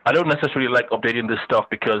honest, I don't necessarily like updating this stuff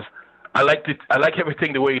because I like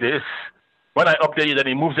everything the way it is. When I update it, then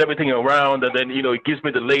it moves everything around, and then it gives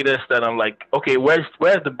me the latest, and I'm like, okay, where's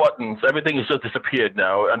the buttons? Everything has just disappeared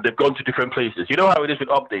now, and they've gone to different places. You know how it is with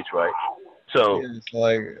updates, right? So, yeah, it's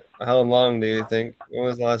like, how long do you think? When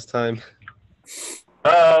was the last time?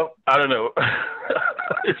 I don't know.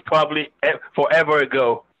 It's probably forever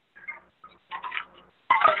ago.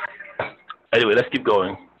 Anyway, let's keep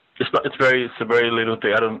going. It's a very little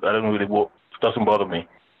thing. I don't really it doesn't bother me.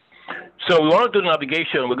 So we want to do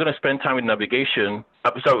navigation. We're going to spend time with navigation.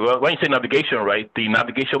 Sorry, when you say navigation, right? The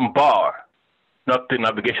navigation bar, not the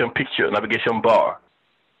navigation picture, navigation bar.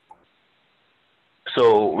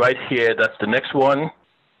 So right here, that's the next one.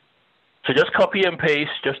 So just copy and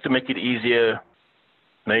paste just to make it easier.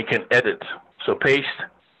 Now you can edit. So paste.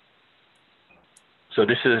 So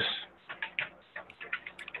this is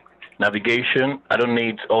navigation. I don't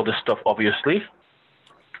need all this stuff, obviously.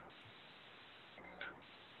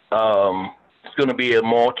 It's going to be a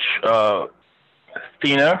much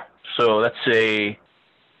thinner. So let's see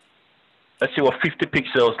what 50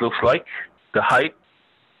 pixels looks like. The height,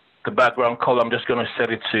 the background color, I'm just going to set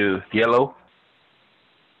it to yellow.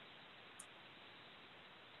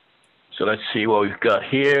 So let's see what we've got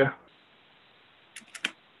here.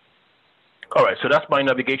 All right, so that's my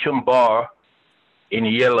navigation bar in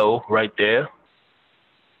yellow right there.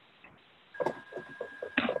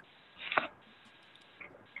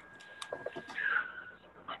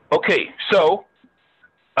 Okay, so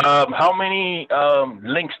how many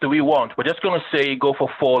links do we want? We're just going to say go for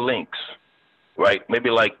 4 links, right? Maybe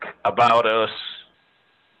like about us,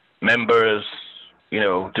 members,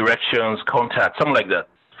 directions, contact, something like that.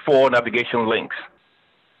 4 navigation links.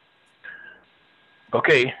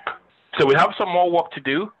 Okay, so we have some more work to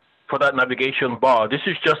do for that navigation bar. This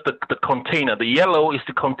is just the container. The yellow is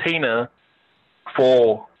the container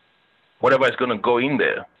for whatever is going to go in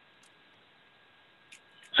there.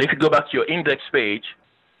 So if you go back to your index page,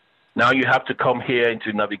 now you have to come here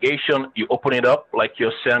into navigation. You open it up like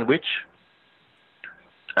your sandwich.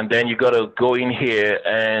 And then you got to go in here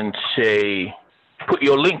and say, put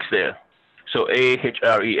your links there. So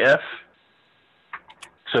Ahref,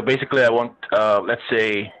 So basically, I want, let's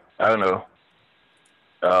say, I don't know,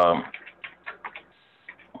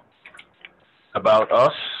 about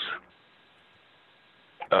us,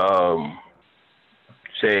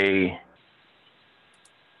 say,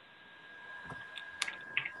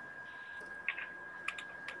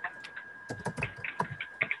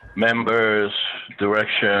 members,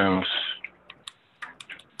 directions,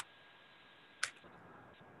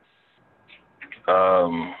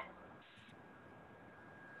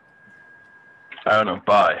 I don't know,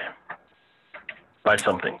 buy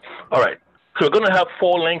something. All right. So we're going to have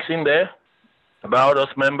 4 links in there: about us,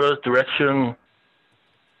 members, direction,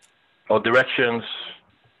 or directions.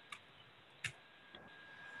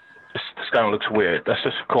 This kind of looks weird. Let's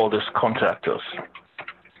just call this contact us.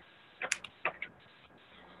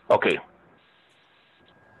 Okay.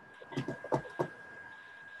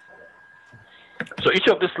 So each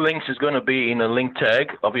of these links is going to be in a link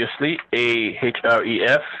tag, obviously.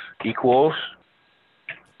 Ahref equals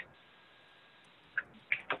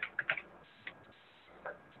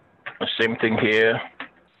the same thing here.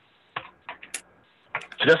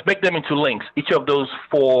 So just make them into links. Each of those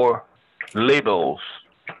 4 labels,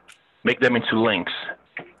 make them into links.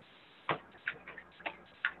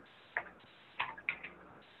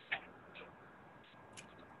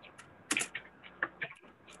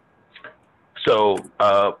 So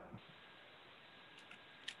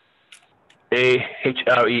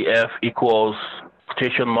Ahref equals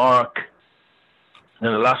quotation mark, and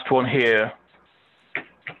then the last one here.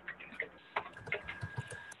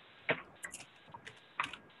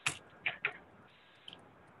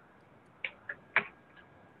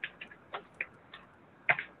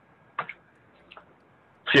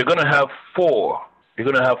 So you're going to have 4. You're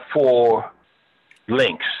going to have 4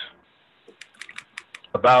 links.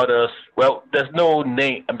 About us. Well, there's no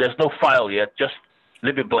name. There's no file yet. Just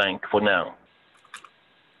leave it blank for now.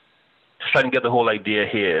 Just trying to get the whole idea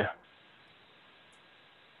here.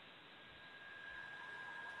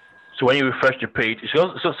 So when you refresh the page, it's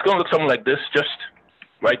going to look something like this. Just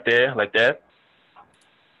right there, like that.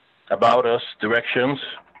 About us, directions,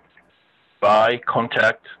 buy,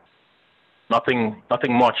 contact. Nothing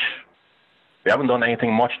much. We haven't done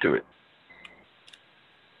anything much to it.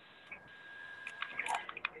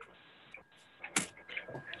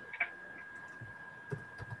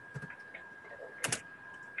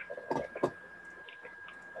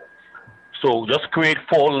 So just create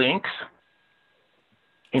 4 links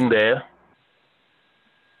in there.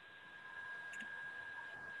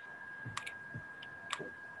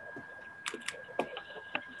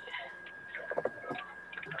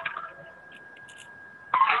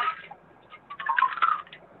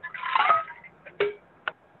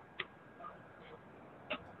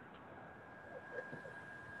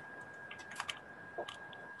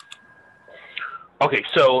 Okay,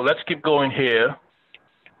 so let's keep going here.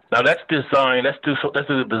 Now let's design. Let's do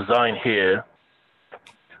the design here.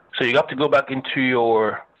 So you have to go back into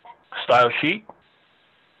your style sheet.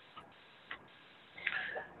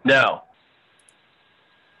 Now,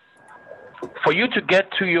 for you to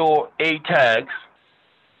get to your A tags,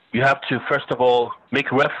 you have to first of all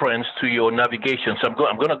make reference to your navigation. So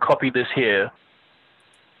I'm going to copy this here,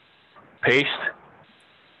 paste.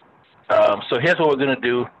 So here's what we're going to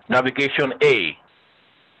do: navigation A.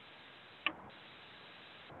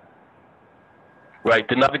 Right,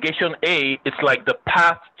 the navigation A, it's like the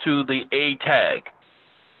path to the A tag.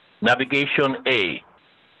 Navigation A.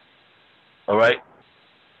 All right?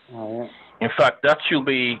 In fact, that should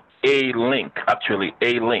be A link, actually,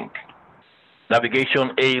 A link.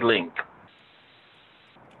 Navigation A link.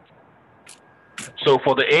 So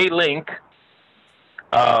for the A link,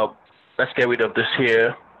 let's get rid of this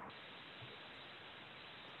here.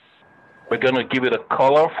 We're going to give it a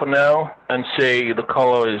color for now and say the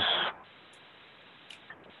color is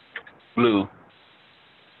blue.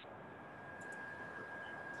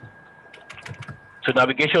 So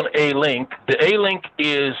navigation A link. The A link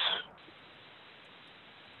is,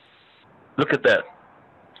 look at that.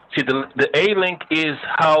 See, the A link is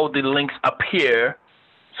how the links appear.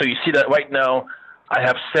 So you see that right now I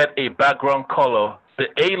have set a background color. The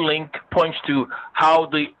A link points to how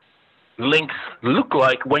the links look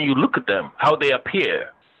like when you look at them, how they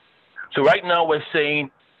appear. So right now we're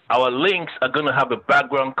saying our links are going to have a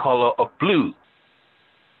background color of blue.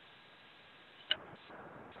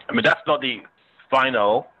 I mean, that's not the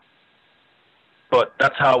final, but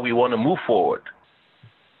that's how we want to move forward.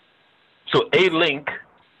 So A link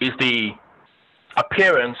is the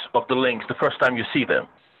appearance of the links the first time you see them.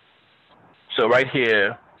 So right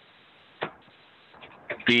here,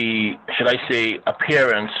 the, should I say,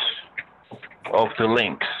 appearance of the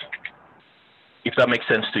links. if that makes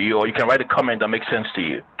sense to you, or you can write a comment that makes sense to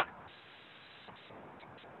you.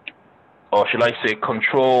 Or should I say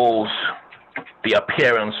controls the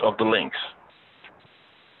appearance of the links.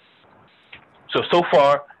 So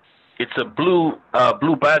far, it's a blue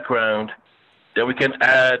background. Then we can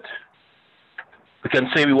add, we can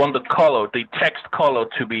say we want the color, the text color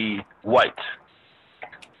to be white.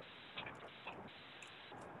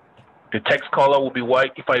 The text color will be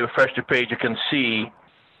white. If I refresh the page, you can see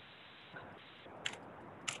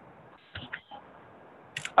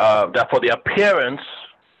that for the appearance,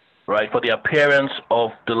 right, for the appearance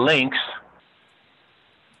of the links,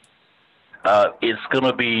 it's going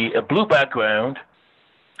to be a blue background,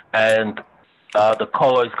 and the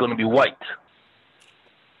color is going to be white.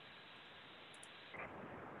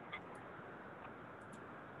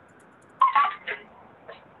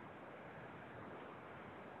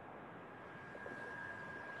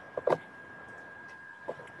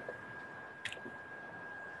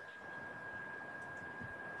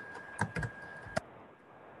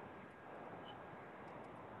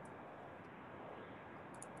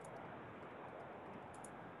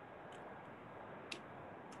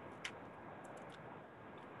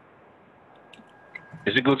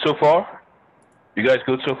 Is it good so far? You guys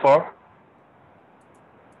good so far?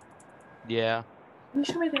 Yeah. Can you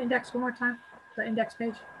show me the index one more time? The index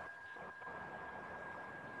page?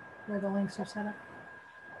 Where the links are set up?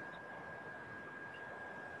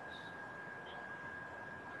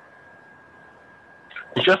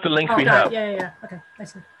 It's just the links we got have. it. Yeah. Okay, I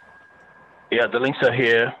see. Yeah, the links are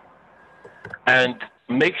here. And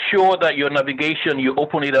make sure that your navigation, you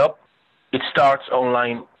open it up, it starts on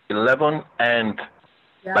line 11 and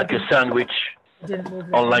Yeah, like your sandwich I didn't move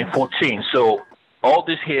that on line link. 14. So all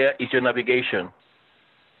this here is your navigation.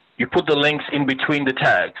 You put the links in between the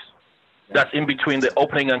tags. That's in between the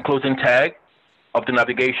opening and closing tag of the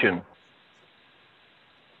navigation.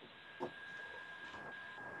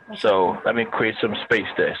 So let me create some space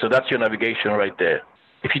there. So that's your navigation right there.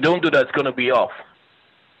 If you don't do that, it's going to be off.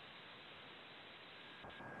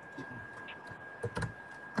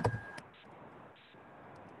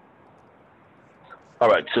 All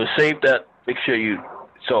right, so save that. Make sure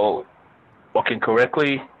so working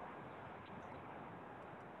correctly.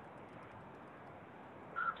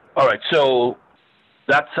 All right, so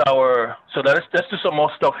let's do some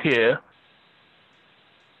more stuff here.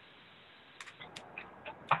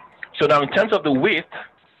 So now in terms of the width,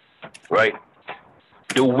 right?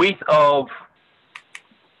 The width of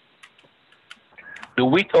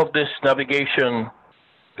this navigation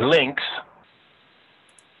links.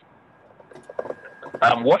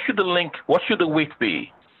 What should the width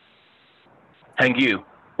be? Hangyu,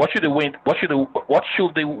 what should the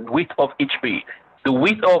width of each be? The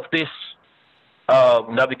width of this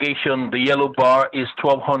navigation, the yellow bar, is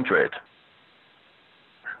 1200.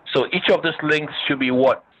 So each of these links should be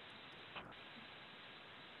what?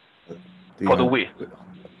 For the width?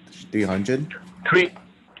 300?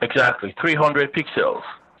 Exactly, 300 pixels.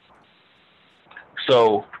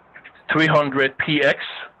 So 300 px.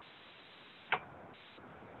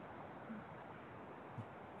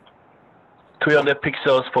 .300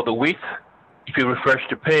 pixels for the width. If you refresh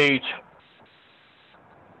the page,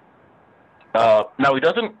 now it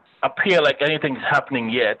doesn't appear like anything's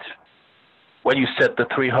happening yet when you set the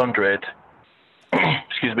 300.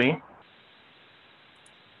 Excuse me.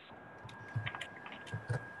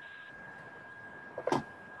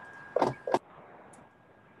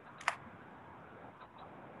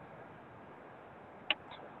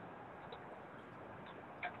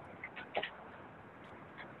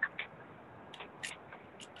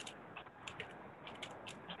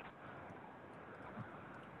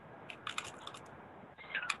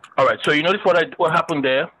 All right, so you notice what happened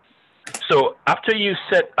there. So after you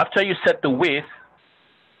set the width,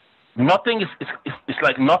 nothing it's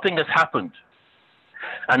like nothing has happened,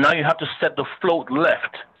 and now you have to set the float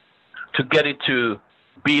left to get it to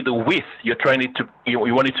be the width you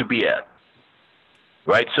want it to be at.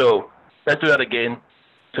 Right. So let's do that again.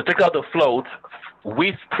 So take out the float,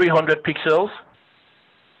 width 300 pixels.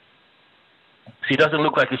 See, it doesn't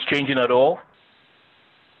look like it's changing at all.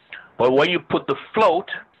 But when you put the float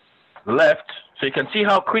left, so you can see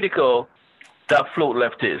how critical that float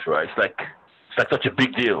left is, right? It's like such a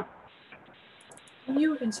big deal. Can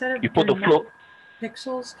you, instead of You put the doing float.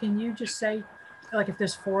 pixels, can you just say, like, if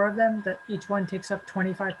there's 4 of them, that each one takes up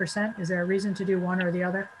 25%? Is there a reason to do one or the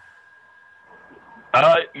other?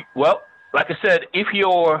 Well, like I said, if you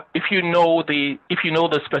know the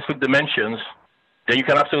specific dimensions, then you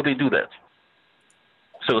can absolutely do that.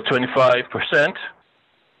 So 25%.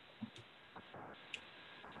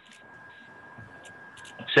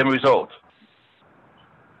 Same result.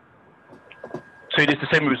 So it is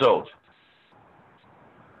the same result.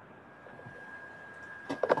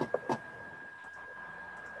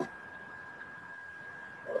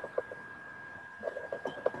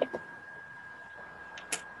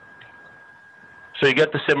 So you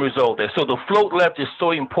get the same result there. So the float left is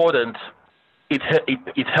so important.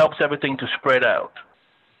 It helps everything to spread out.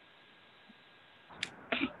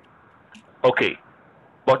 Okay,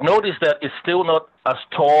 but notice that it's still not as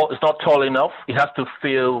tall. It's not tall enough. It has to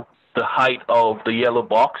fill the height of the yellow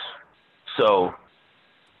box. So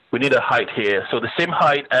we need a height here. So the same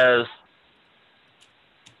height as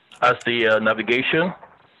the navigation,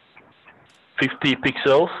 50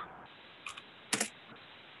 pixels.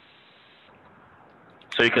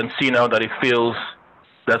 So you can see now that it fills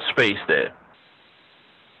that space there.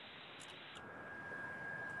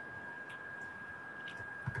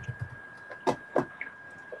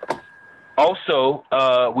 Also,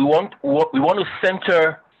 we want to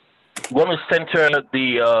center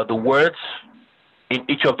the words in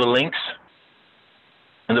each of the links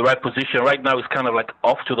in the right position. Right now it's kind of like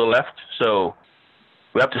off to the left, so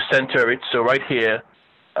we have to center it. So right here,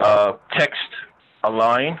 text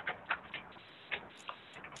align,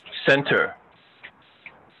 center.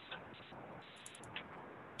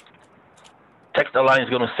 Text align is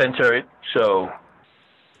going to center it. So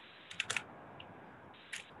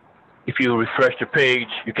if you refresh the page,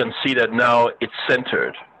 you can see that now it's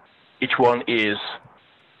centered. Each one is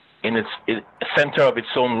in its center of its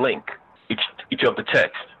own link, each of the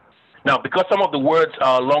text. Now, because some of the words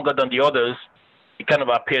are longer than the others, it kind of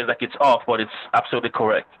appears like it's off, but it's absolutely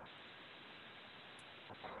correct.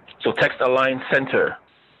 So text align center.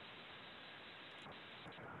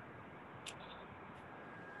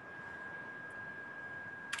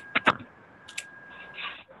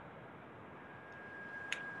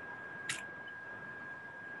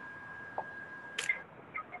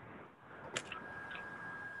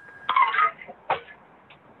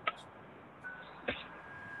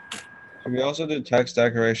 Can we also do text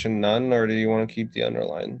decoration none, or do you want to keep the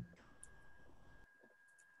underline?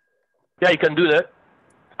 Yeah, you can do that.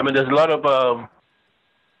 I mean, there's a lot of,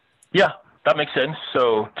 yeah, that makes sense.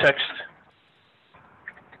 So text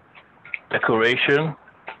decoration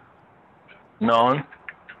none.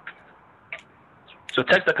 So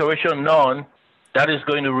text decoration none, that is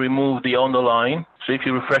going to remove the underline. So if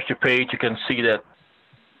you refresh the page, you can see that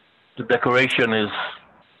the decoration is,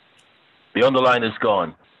 the underline is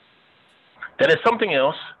gone. Then there's something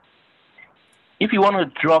else. If you want to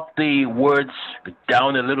drop the words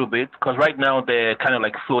down a little bit, because right now they're kind of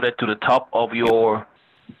like floated to the top of your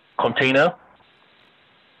container.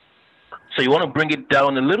 So you want to bring it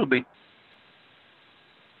down a little bit.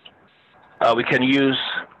 We can use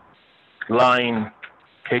line,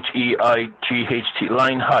 H-E-I-G-H-T,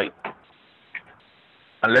 line height.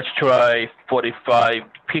 And let's try 45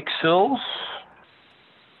 pixels,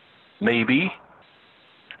 maybe.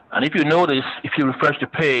 And if you notice, if you refresh the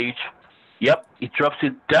page, yep, it drops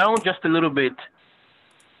it down just a little bit,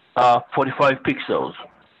 45 pixels.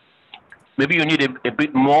 Maybe you need a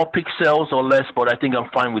bit more pixels or less, but I think I'm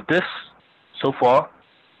fine with this so far.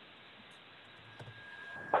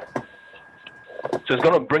 So it's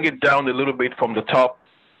going to bring it down a little bit from the top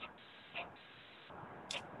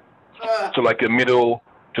to like a middle,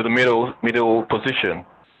 to the middle position.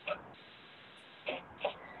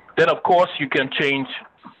 Then of course you can change.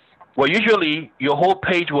 Well, usually your whole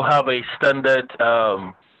page will have a standard,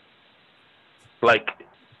 like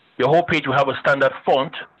your whole page will have a standard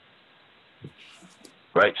font,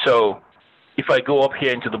 right? So if I go up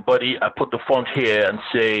here into the body, I put the font here and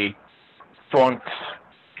say font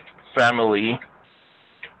family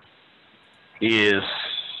is,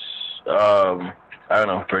 I don't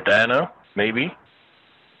know, Verdana, maybe.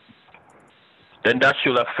 Then that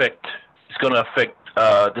should affect, it's going to affect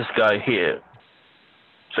this guy here.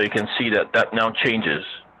 So you can see that that now changes,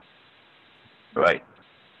 right?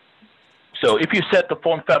 So if you set the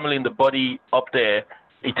font family in the body up there,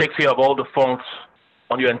 it takes care of all the fonts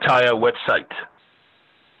on your entire website.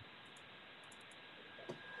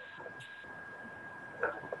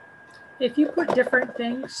 If you put different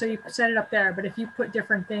things, so you set it up there, but if you put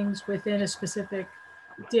different things within a specific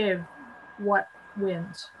div, what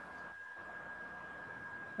wins?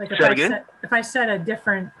 Like if I set a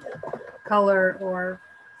different color or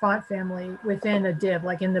font family within a div,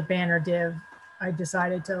 like in the banner div, I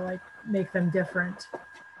decided to like make them different.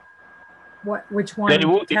 Which one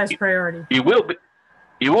has priority? It will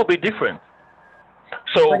be different.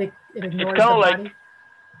 So but it it's kind of like,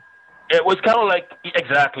 it was kind of like,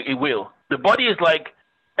 exactly, it will. The body is like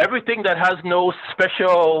everything that has no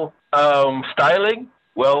special styling.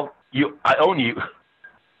 Well, I own you.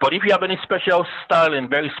 But if you have any special styling,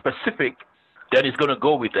 very specific, then it's going to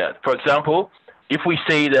go with that. For example, if we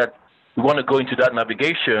say that we want to go into that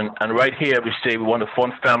navigation, and right here we say we want a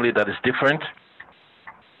font family that is different.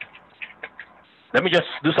 Let me just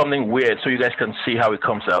do something weird so you guys can see how it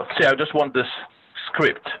comes out. Say I just want this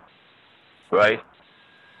script, right?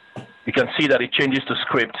 You can see that it changes the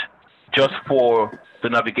script just for the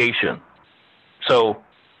navigation. So,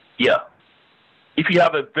 yeah. If you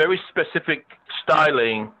have a very specific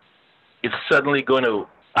styling, it's certainly going to...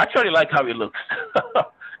 I actually like how it looks.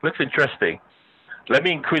 Looks interesting. Let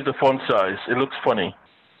me increase the font size. It looks funny.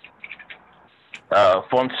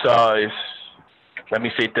 Font size, let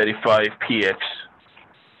me say 35px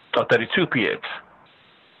or 32px.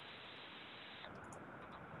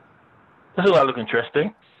 Doesn't that look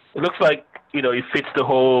interesting? It looks like, you know, it fits the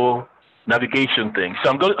whole navigation thing.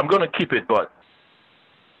 So I'm going to keep it, but,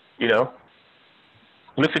 you know,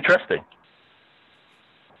 it looks interesting.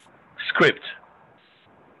 Script.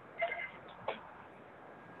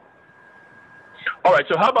 All right,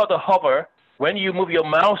 so how about the hover? When you move your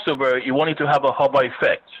mouse over, you want it to have a hover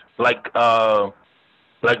effect, like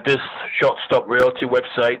this Shortstop Realty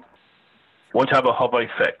website. Want to have a hover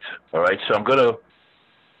effect. All right, so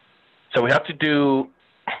so we have to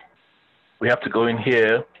go in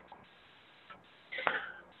here.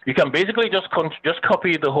 You can basically just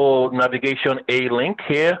copy the whole navigation A link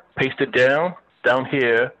here, paste it down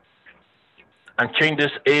here, and change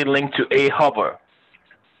this A link to A hover.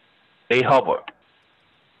 A hover.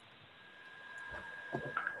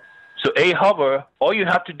 So A hover, all you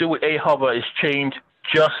have to do with A hover is change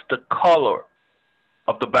just the color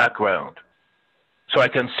of the background. So I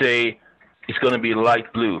can say it's going to be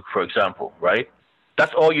light blue, for example, right?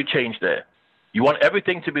 That's all you change there. You want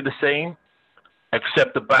everything to be the same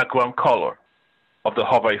except the background color of the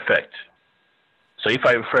hover effect. So if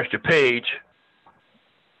I refresh the page,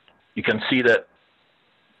 you can see that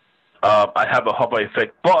I have a hover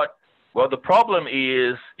effect. But, well, the problem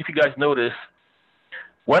is, if you guys notice,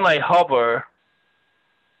 when I hover,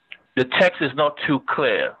 the text is not too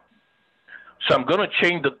clear. So I'm going to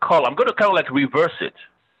change the color. I'm going to kind of like reverse it.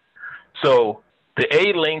 So the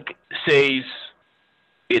A link says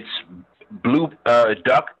it's blue,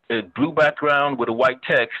 blue background with a white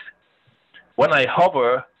text. When I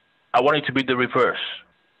hover, I want it to be the reverse.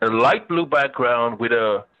 A light blue background with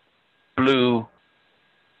a blue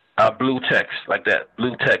text, like that,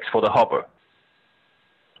 blue text for the hover.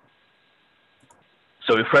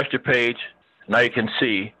 So refresh the page. Now you can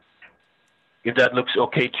see if that looks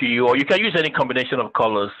okay to you, or you can use any combination of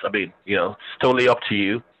colors. I mean, you know, it's totally up to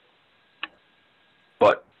you.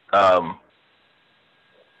 But that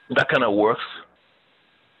kind of works.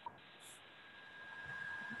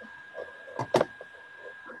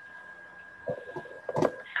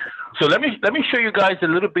 So let me show you guys a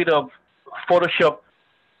little bit of Photoshop.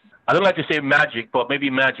 I don't like to say magic, but maybe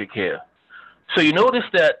magic here. So you notice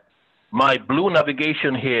that my blue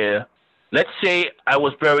navigation here, let's say I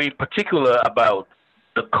was very particular about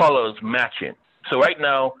the colors matching. So right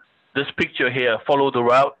now, this picture here, follow the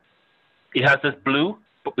route, it has this blue,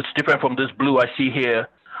 but it's different from this blue I see here.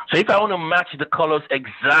 So if I want to match the colors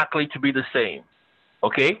exactly to be the same,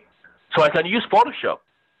 okay? So I can use Photoshop.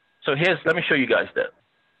 So let me show you guys that.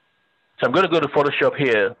 So I'm going to go to Photoshop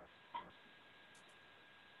here.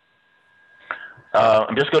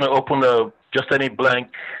 I'm just going to open just any blank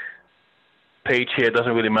page here.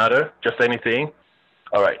 Doesn't really matter, just anything.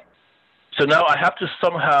 All right. So now I have to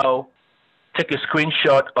somehow take a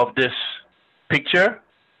screenshot of this picture.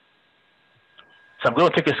 So I'm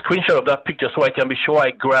going to take a screenshot of that picture so I can be sure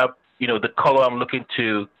I grab, you know, the color I'm looking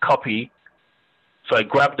to copy. So I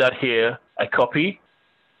grab that here, I copy,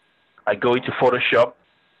 I go into Photoshop,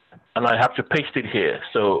 and I have to paste it here.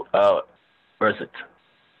 So where is it?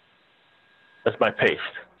 That's my paste.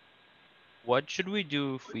 What should we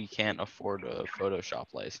do if we can't afford a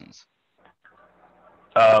Photoshop license?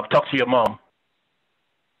 Talk to your mom.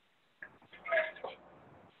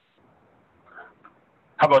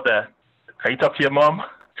 How about that? Can you talk to your mom?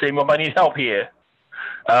 Say, Mom, I need help here.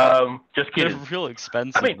 Just kidding. They're real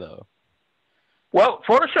expensive, though. Well,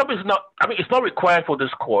 Photoshop is not, it's not required for this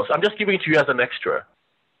course. I'm just giving it to you as an extra.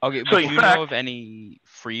 Okay, so but do you know of any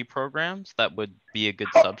free programs that would be a good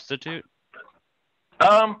substitute?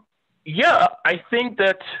 Yeah, I think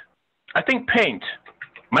Paint,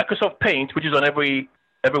 Microsoft Paint, which is on every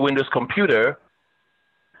Windows computer,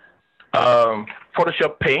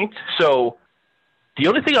 Photoshop Paint. So the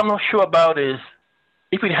only thing I'm not sure about is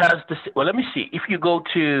if it has this. Well, let me see. If you go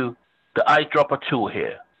to the eyedropper tool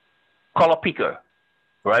here, color picker,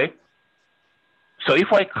 right? So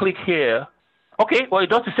if I click here, okay, well, it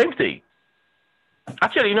does the same thing.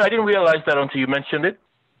 Actually, I didn't realize that until you mentioned it.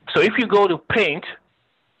 So if you go to Paint,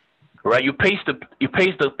 right, you paste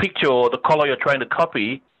the picture or the color you're trying to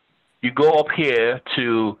copy. You go up here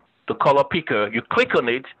to the color picker. You click on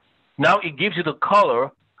it. Now it gives you the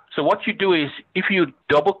color. So what you do is, if you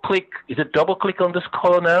double click, is it double click on this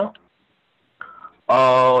color now?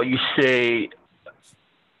 You say,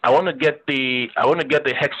 I want to get the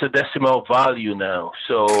hexadecimal value now.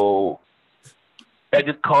 So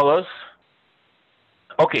edit colors.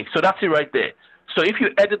 Okay, so that's it right there. So if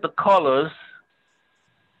you edit the colors,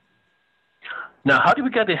 now how do we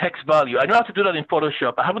get the hex value? I know how to do that in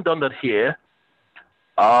Photoshop. I haven't done that here.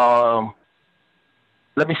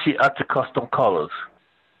 Let me see, add to custom colors.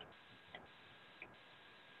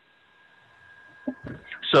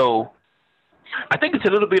 So I think it's a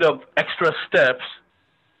little bit of extra steps,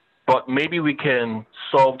 but maybe we can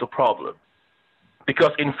solve the problem.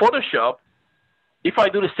 Because in Photoshop, if I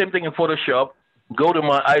do the same thing in Photoshop, go to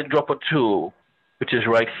my eyedropper tool, which is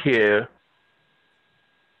right here.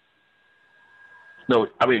 No,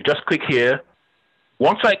 I mean, just click here.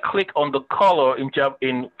 Once I click on the color in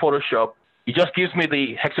Photoshop, it just gives me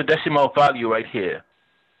the hexadecimal value right here.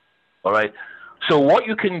 All right. So what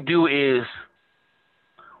you can do is,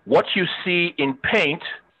 what you see in Paint,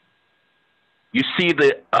 you see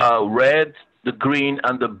the red, the green,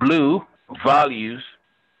 and the blue values,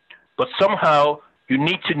 but somehow you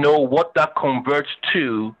need to know what that converts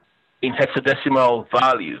to in hexadecimal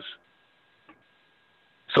values.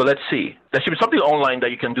 So let's see. There should be something online that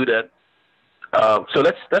you can do that. So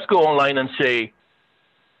let's go online and say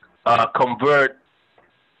convert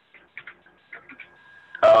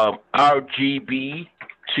RGB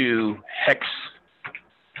to hex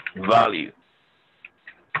value.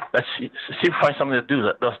 Let's see if we find something that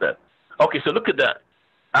does that. Okay, so look at that.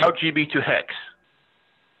 RGB to hex.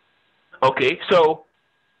 Okay, so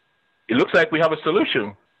it looks like we have a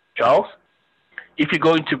solution, Charles. If you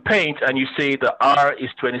go into Paint and you say the R is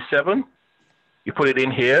 27, you put it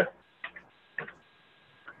in here.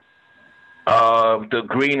 The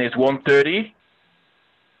green is 130.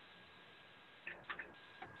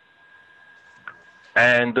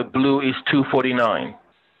 And the blue is 249.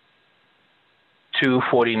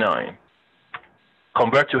 249.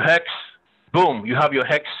 Convert to hex. Boom, you have your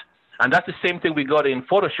hex. And that's the same thing we got in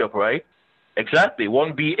Photoshop, right? Exactly,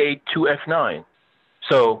 1B8, 2F9.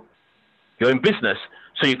 So you're in business.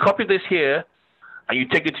 So you copy this here, and you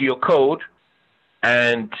take it to your code,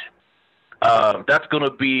 and that's going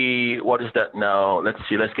to be, what is that now? Let's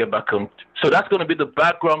see, let's get back on. So that's going to be the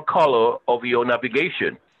background color of your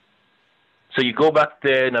navigation. So you go back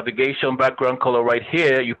there, navigation, background color right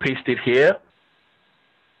here, you paste it here,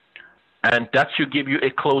 and that should give you a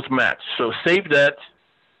close match. So save that,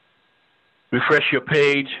 refresh your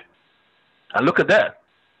page, and look at that.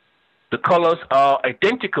 The colors are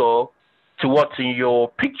identical to what's in your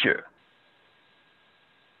picture.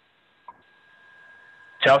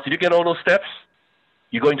 Charles, did you get all those steps?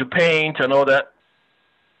 You're going to Paint and all that?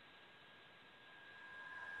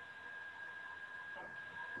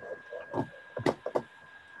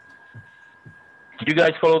 Did you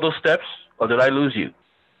guys follow those steps, or did I lose you?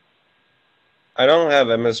 I don't have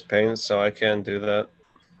MS Paint, so I can't do that.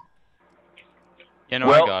 You know,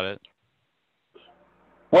 Well, I got it.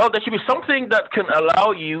 Well, there should be something that can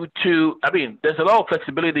allow you to, I mean, there's a lot of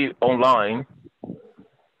flexibility online,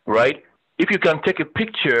 right? If you can take a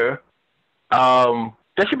picture,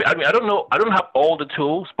 there should be, I mean, I don't know, I don't have all the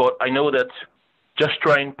tools, but I know that Just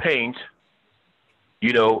Trying Paint,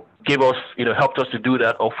 gave us, helped us to do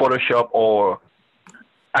that, or Photoshop, or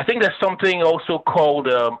I think there's something also called,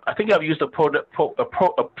 I think I've used a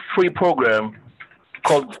free program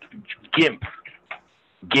called GIMP.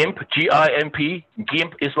 GIMP, G-I-M-P.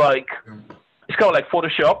 GIMP is like, it's kind of like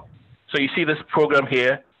Photoshop. So you see this program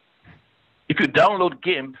here. If you download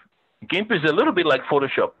GIMP, GIMP is a little bit like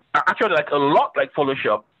Photoshop. Actually, like a lot like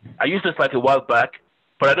Photoshop. I used this like a while back,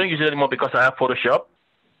 but I don't use it anymore because I have Photoshop.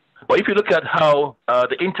 But if you look at how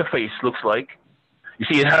the interface looks like, you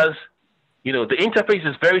see it has, the interface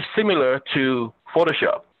is very similar to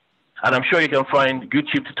Photoshop. And I'm sure you can find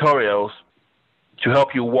YouTube tutorials to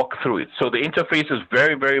help you walk through it. So the interface is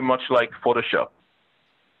very, very much like Photoshop,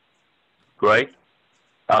 right?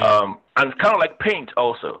 And kind of like Paint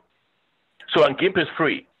also. So, and GIMP is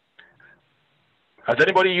free. Has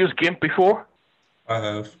anybody used GIMP before? I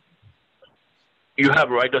have. You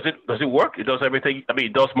have, right? Does it work? It does everything. I mean,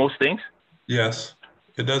 it does most things. Yes,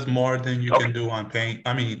 it does more than you can do on Paint.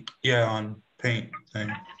 I mean, yeah, on Paint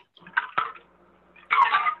thing.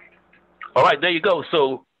 All right, there you go.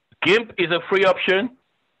 So GIMP is a free option.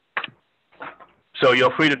 So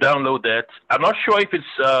you're free to download that. I'm not sure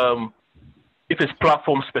if if it's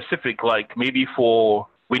platform specific, like maybe for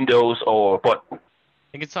Windows or but. I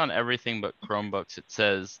think it's on everything but Chromebooks. It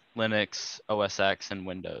says Linux, OS X, and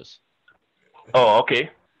Windows. Oh, okay.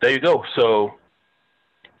 There you go. So.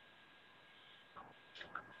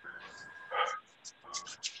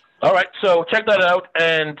 All right. So check that out,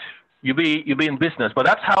 and you'll be in business. But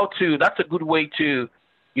that's a good way to,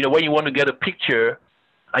 when you want to get a picture,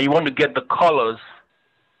 and you want to get the colors,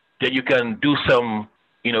 that you can do some,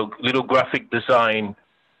 little graphic design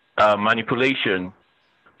manipulation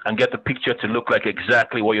and get the picture to look like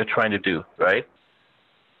exactly what you're trying to do, right?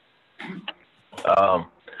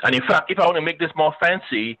 And in fact, if I want to make this more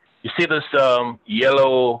fancy, you see this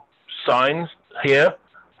yellow signs here?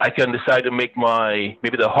 I can decide to make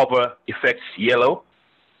maybe the hover effects yellow.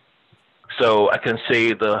 So I can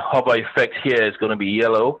say the hover effect here is going to be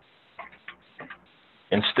yellow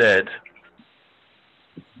instead.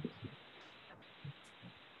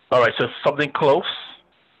 All right, so something close.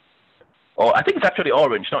 Oh, I think it's actually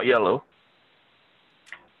orange, not yellow.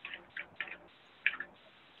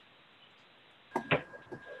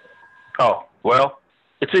 Oh, well,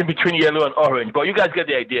 it's in between yellow and orange, but you guys get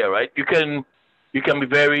the idea, right? You can be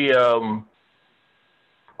very,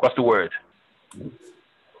 what's the word?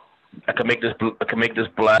 I can make this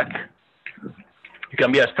black. You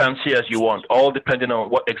can be as fancy as you want, all depending on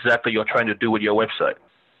what exactly you're trying to do with your website.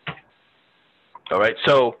 All right,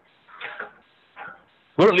 so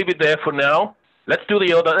we're gonna leave it there for now. Let's do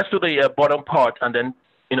the bottom part, and then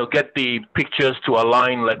get the pictures to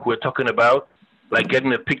align like we're talking about, like getting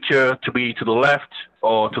the picture to be to the left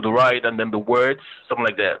or to the right, and then the words, something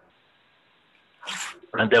like that.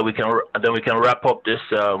 And then we can wrap up this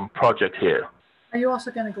project here. Are you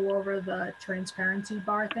also going to go over the transparency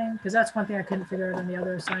bar thing? Because that's one thing I couldn't figure out on the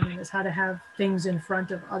other assignment, is how to have things in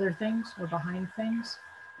front of other things or behind things.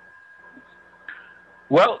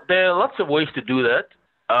 Well, there are lots of ways to do that.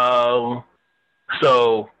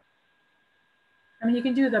 So, I mean, you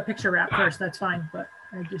can do the picture wrap first. That's fine, but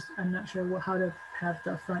I'm not sure how to have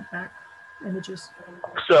the front back images.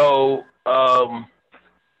 So,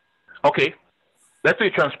 okay, let's do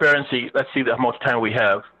transparency. Let's see how much time we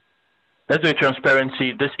have. Let's do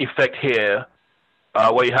transparency. This effect here,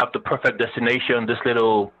 where you have the perfect destination, this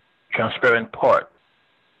little transparent part.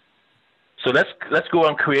 So let's go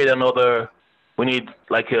and create another. We need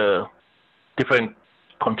like a different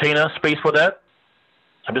container space for that.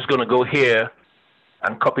 I'm just going to go here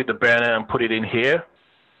and copy the banner and put it in here.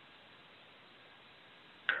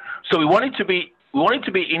 So we want it to be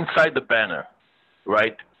inside the banner,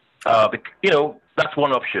 right? That's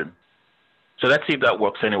one option. So let's see if that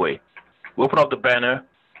works anyway. We open up the banner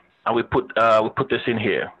and we put this in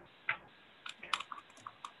here.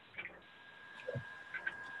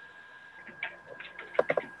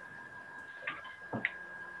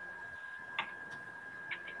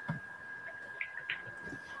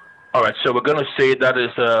 All right, so we're going to say that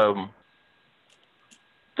is,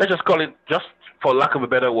 let's just call it, just for lack of a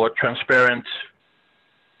better word, transparent,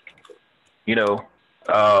 bar,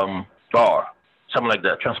 something like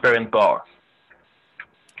that, transparent bar.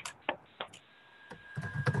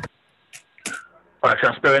 All right,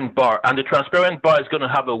 transparent bar. And the transparent bar is going to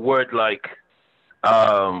have a word like,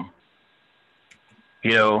 I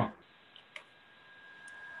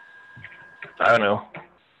don't know,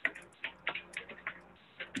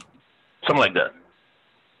 something like that.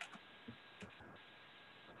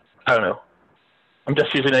 I don't know. I'm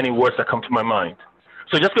just using any words that come to my mind.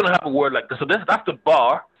 So just going to have a word like this. So that's the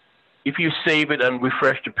bar. If you save it and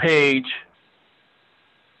refresh the page,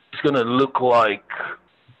 it's going to look like,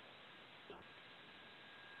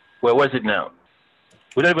 well, where's it now?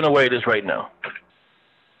 We don't even know where it is right now.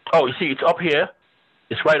 Oh, you see, it's up here.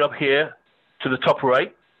 It's right up here to the top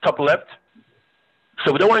right, top left.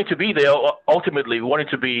 So we don't want it to be there. Ultimately, we want it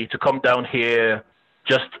to come down here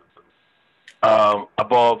just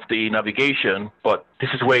above the navigation, but this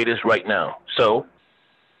is where it is right now. So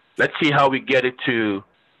let's see how we get it to,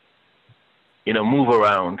 move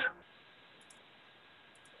around.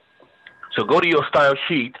 So go to your style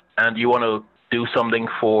sheet and you want to do something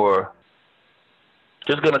for,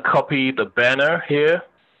 just going to copy the banner here.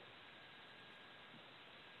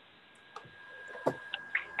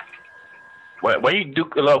 When you do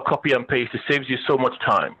a lot of copy and paste, it saves you so much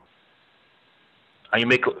time. And you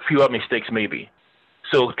make fewer mistakes maybe.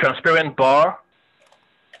 So transparent bar,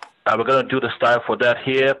 we're going to do the style for that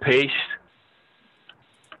here, paste.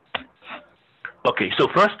 Okay, so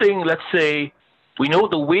first thing, let's say we know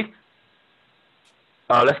the width.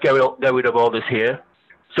 Let's get rid of all this here.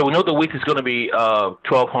 So we know the width is going to be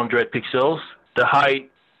 1200 pixels. The height,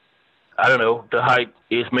 I don't know, the height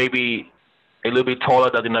is maybe a little bit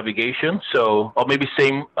taller than the navigation. So, or maybe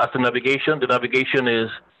same as the navigation. The navigation is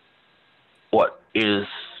what is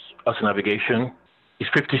as a navigation is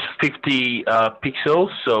 50 pixels,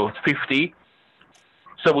 so it's 50.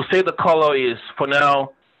 So we'll say the color is, for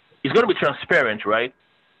now, it's going to be transparent, right?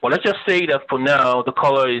 Well, let's just say that for now, the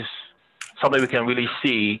color is something we can really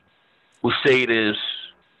see. We'll say it is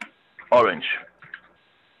orange.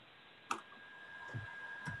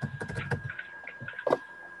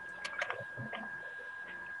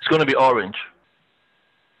 It's going to be orange.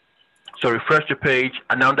 So refresh the page,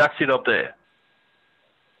 and now that's it up there.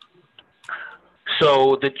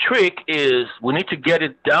 So the trick is we need to get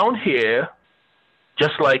it down here,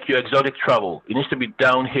 just like your exotic travel. It needs to be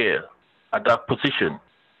down here at that position.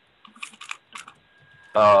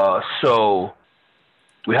 So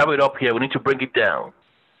we have it up here. We need to bring it down.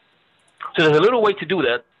 So there's a little way to do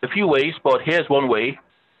that, a few ways, but here's one way.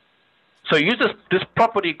 So use this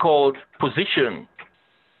property called position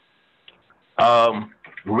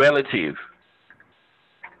relative.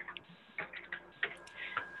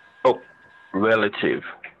 Oh, relative.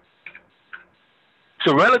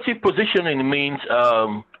 So relative positioning means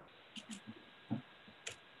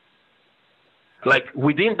like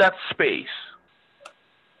within that space,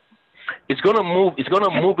 it's gonna move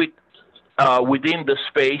it within the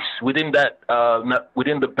space, within that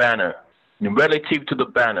within the banner, relative to the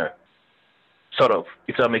banner, sort of.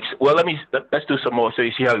 If that makes well, let's do some more so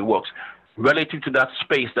you see how it works. Relative to that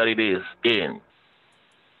space that it is in.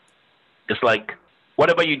 It's like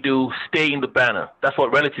whatever you do, stay in the banner. That's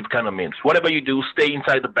what relative kind of means. Whatever you do, stay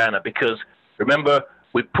inside the banner, because remember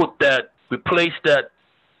we placed that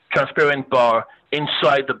transparent bar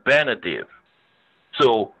inside the banner div.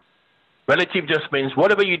 So relative just means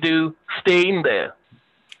whatever you do, stay in there,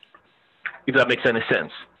 if that makes any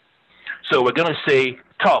sense. So we're going to say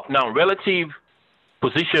top. Now relative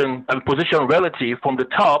position, position relative from the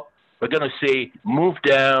top, we're going to say move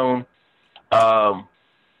down,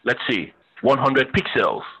 let's see, 100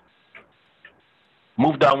 pixels.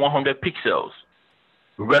 Move down 100 pixels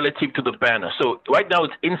relative to the banner. So right now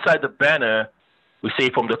it's inside the banner, we say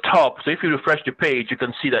from the top. So if you refresh the page, you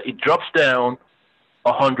can see that it drops down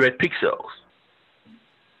 100 pixels.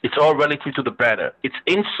 It's all relative to the banner. It's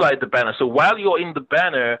inside the banner. So while you're in the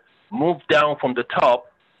banner, move down from the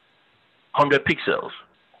top 100 pixels.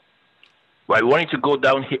 Right, we want it to go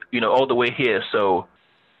down here, all the way here. So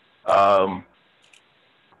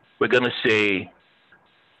we're going to say,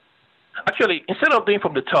 actually, instead of doing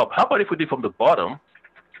from the top, how about if we do from the bottom?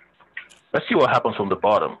 Let's see what happens from the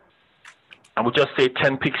bottom. And we'll just say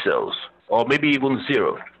 10 pixels, or maybe even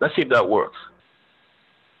 0. Let's see if that works.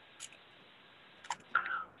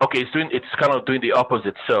 Okay, it's kind of doing the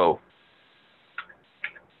opposite. So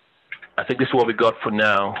I think this is what we got for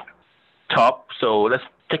now. Top. So let's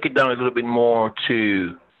take it down a little bit more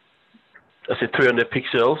to, let's say 300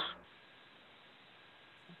 pixels.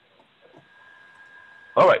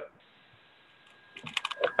 All right.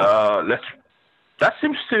 That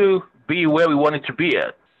seems to be where we want it to be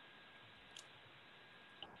at.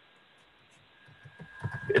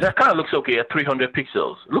 That kind of looks okay at 300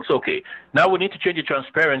 pixels. Looks okay. Now we need to change the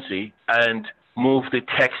transparency and move the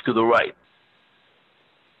text to the right.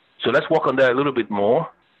 So let's work on that a little bit more.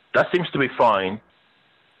 That seems to be fine.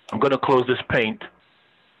 I'm going to close this paint.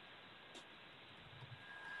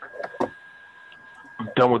 I'm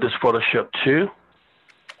done with this Photoshop too.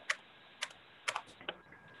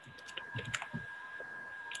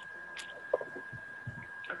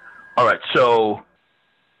 All right, so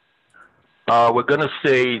we're going to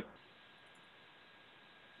say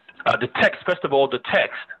the text, first of all, the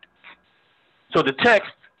text. So the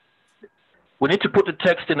text, we need to put the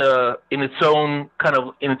text in its own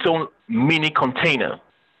mini container,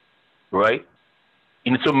 right?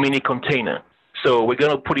 In its own mini container. So we're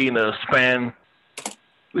going to put it in a span.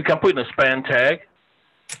 We can put in a span tag.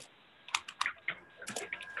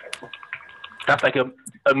 That's like a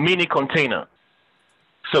mini container.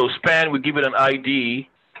 So span, we give it an ID,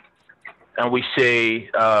 and we say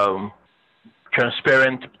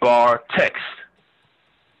transparent bar text.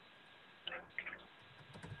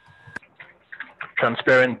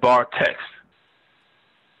 Transparent bar text.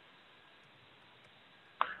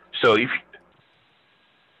 So if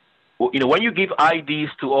when you give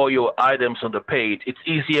IDs to all your items on the page, it's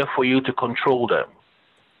easier for you to control them,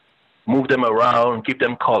 move them around, give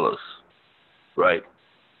them colors, right?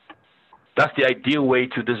 That's the ideal way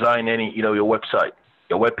to design any, your website,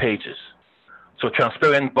 your web pages. So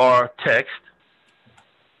transparent bar text,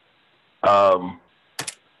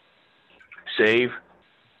 save.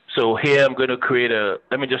 So here I'm going to create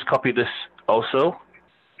let me just copy this also.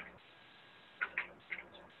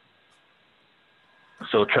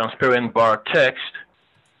 So transparent bar text.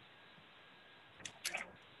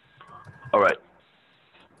 All right.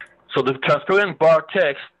 So the transparent bar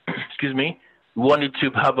text, excuse me, we want it to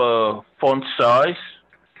have a font size.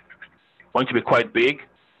 Want it to be quite big.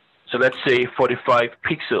 So let's say 45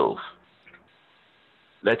 pixels.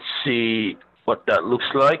 Let's see what that looks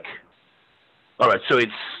like. All right, so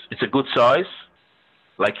it's a good size,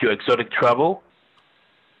 like your exotic travel.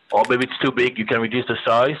 Or maybe it's too big, you can reduce the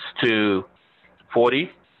size to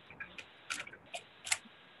 40.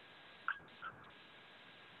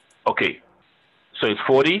 Okay, so it's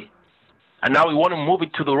 40. And now we want to move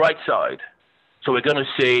it to the right side. So we're going to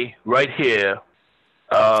say right here,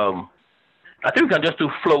 I think we can just do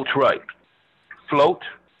float right. Float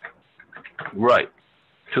right,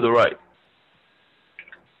 to the right.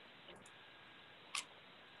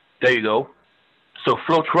 There you go. So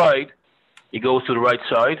float right, it goes to the right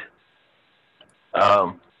side.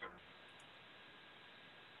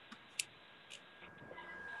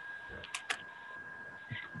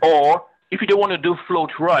 Or if you don't want to do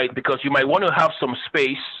float right, because you might want to have some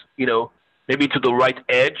space, you know, maybe to the right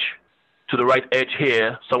edge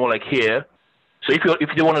here, somewhere like here. So if you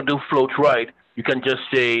don't want to do float right, you can just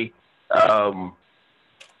say, I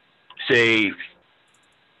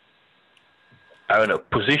don't know,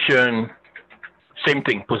 position, same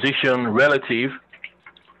thing, position relative.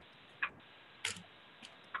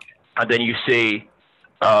 And then you say,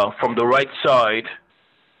 from the right side,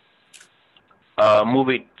 move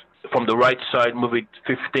it, from the right side, move it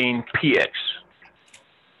 15 px.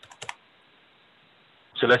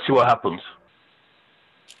 So let's see what happens.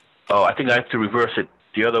 Oh, I think I have to reverse it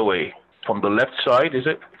the other way. From the left side, is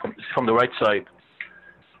it? From the right side.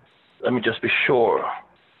 Let me just be sure.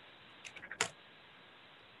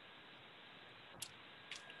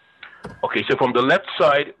 Okay, so from the left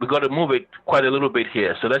side, we got to move it quite a little bit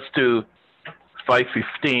here. So let's do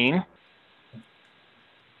 515.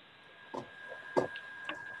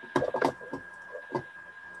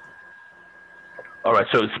 All right,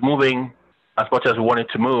 so it's moving as much as we want it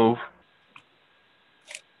to move.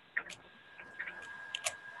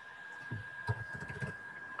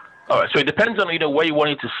 All right, so it depends on where you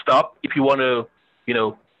want it to stop. If you want to,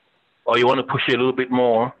 or you want to push it a little bit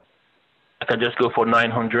more, I can just go for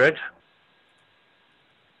 900.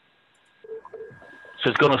 So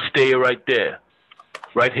it's going to stay right there,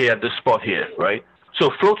 right here at this spot here, right?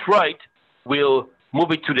 So float right will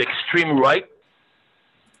move it to the extreme right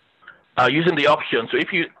using the option. So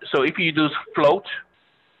if you do float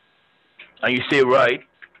and you say right,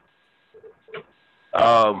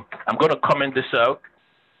 I'm going to comment this out.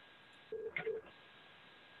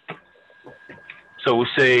 So we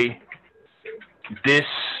say this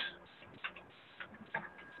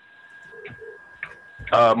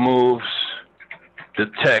moves the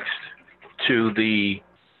text to the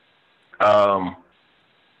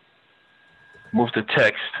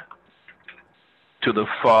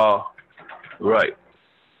far right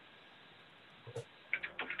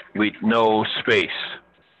with no space.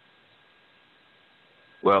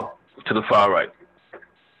 Well, to the far right.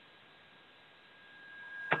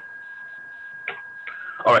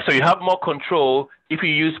 All right, so you have more control if you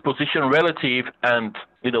use position relative and,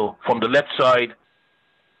 from the left side,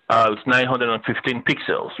 it's 915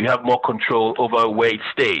 pixels. You have more control over where it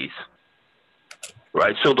stays,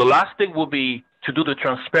 right? So the last thing will be to do the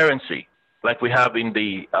transparency, like we have in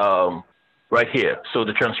the, right here. So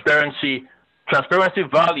the transparency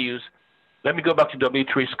values, let me go back to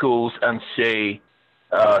W3 Schools and say,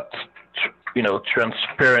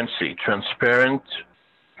 transparent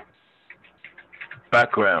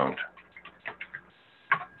background.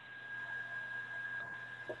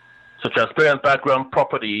 So transparent background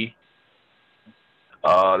property,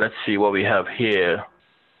 let's see what we have here.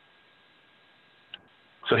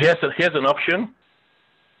 So here's an option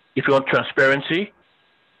if you want transparency.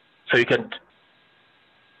 So you can,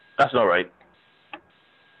 that's not right.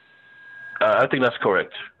 I think that's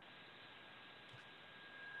correct.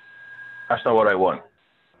 That's not what I want.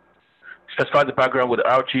 Specify the background with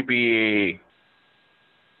RGB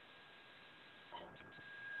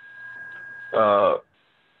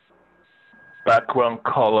background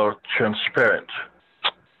color transparent.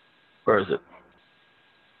 Where is it?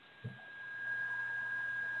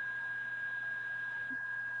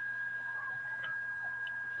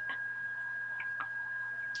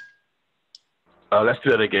 Let's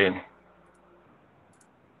do that again.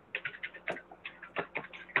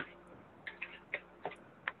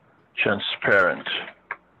 Transparent.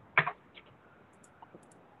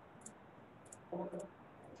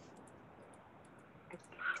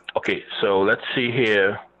 Okay, so let's see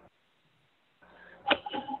here.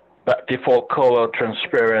 default color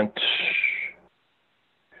transparent.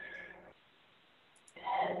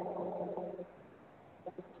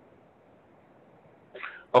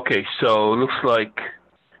 Okay, so looks like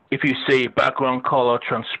if you say background color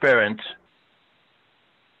transparent,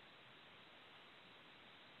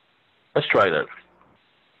 let's try that.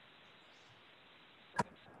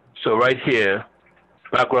 So right here,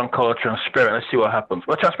 background color transparent, let's see what happens.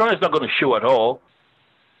 Well, transparent is not going to show at all.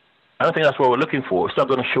 I don't think that's what we're looking for. It's not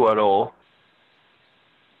going to show at all.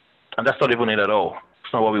 And that's not even it at all.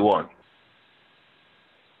 It's not what we want.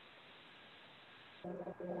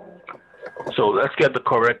 So let's get the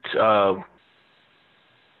correct,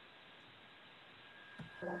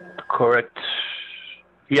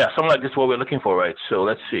 yeah, something like this is what we're looking for, right? So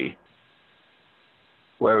let's see.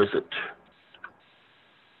 Where is it?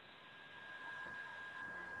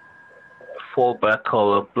 Full back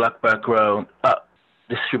color, black background.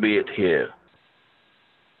 This should be it here.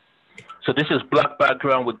 So this is black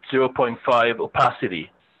background with 0.5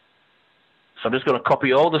 opacity. So I'm just going to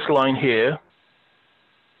copy all this line here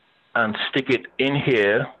and stick it in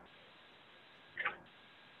here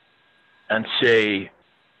and say,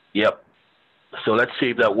 yep. So let's see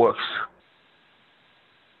if that works.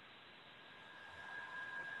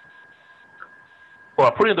 Oh,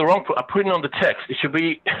 I put it in the wrong, I put it on the text. It should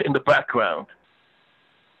be in the background.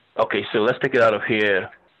 Okay, so let's take it out of here.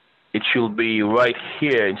 It should be right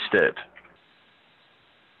here instead.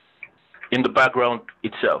 In the background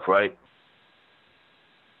itself, right?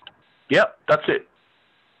 Yep, that's it.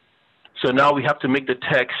 So now we have to make the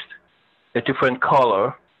text a different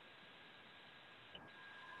color.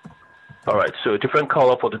 All right, so a different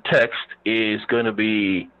color for the text is going to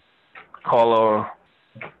be color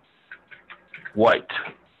white.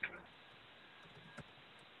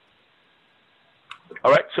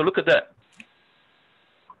 All right, so look at that.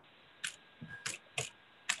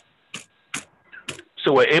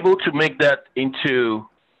 So we're able to make that into,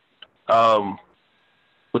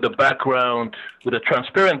 with the background, with a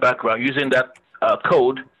transparent background, using that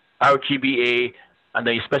code, RGBA, and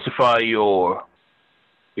then you specify your,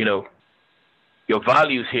 your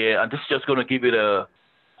values here, and this is just going to give it a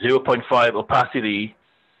 0.5 opacity,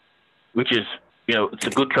 which is, it's a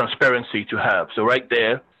good transparency to have. So right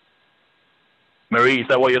there, Marie, is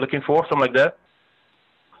that what you're looking for? Something like that?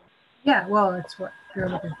 Yeah, well, it's what you're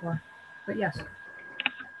looking for, but yes.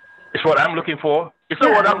 It's what I'm looking for. It's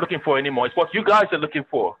not what I'm looking for anymore. It's what you guys are looking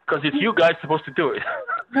for, because it's you guys supposed to do it.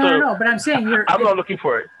 No, but I'm saying I'm not looking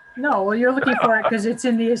for it. No, well, you're looking for it because it's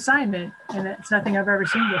in the assignment, and it's nothing I've ever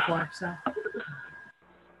seen before, so.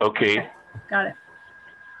 Okay. Got it.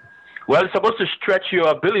 Well, it's supposed to stretch your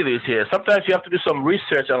abilities here. Sometimes you have to do some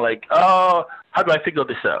research and like, how do I figure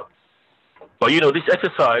this out? But this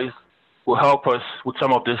exercise will help us with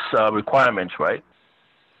some of these requirements, right?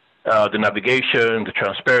 The navigation, the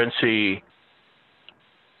transparency,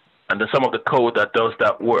 and then some of the code that does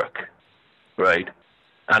that work, right?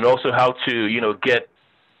 And also how to, get,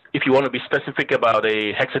 if you want to be specific about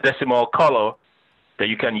a hexadecimal color, then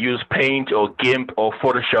you can use Paint or GIMP or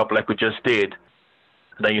Photoshop like we just did.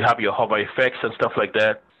 And then you have your hover effects and stuff like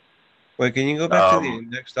that. Wait, can you go back to the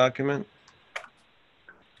index document?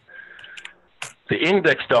 The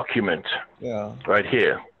index document. Yeah. Right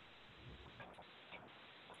here.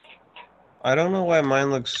 I don't know why mine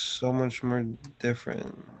looks so much more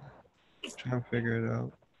different. I'm trying to figure it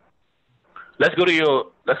out. Let's go to your,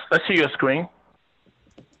 let's see your screen.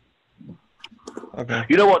 Okay.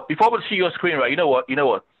 You know what? Before we see your screen, right? You know what?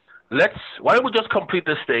 Why don't we just complete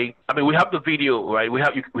this thing? I mean, we have the video, right? We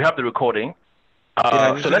have the recording.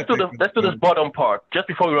 So let's do this bottom part just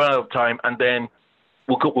before we run out of time, and then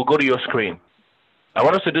we'll go to your screen. I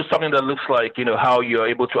want us to do something that looks like, how you're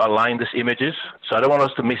able to align these images. So I don't want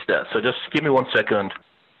us to miss that. So just give me 1 second.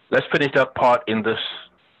 Let's finish that part in this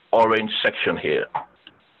orange section here.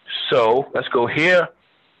 So let's go here,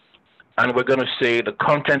 and we're going to say the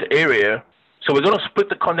content area. So we're going to split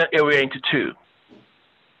the content area into two.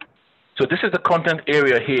 So this is the content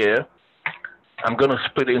area here. I'm going to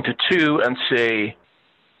split it into two and say,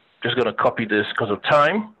 just going to copy this because of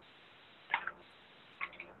time.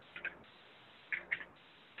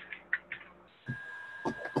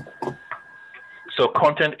 So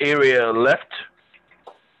content area left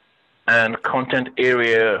and content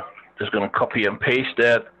area, just going to copy and paste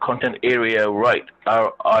that, content area right,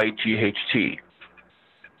 R-I-G-H-T.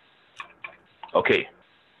 Okay.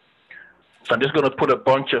 So I'm just going to put a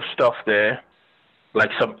bunch of stuff there,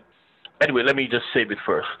 like anyway, let me just save it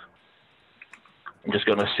first. I'm just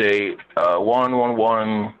going to say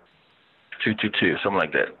 111-222, something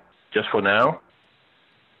like that, just for now.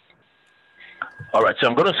 All right, so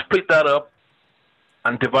I'm going to split that up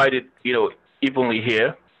and divide it, evenly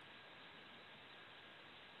here.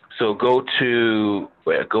 So go to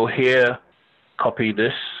go here, copy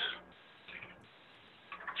this.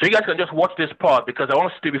 So you guys can just watch this part because I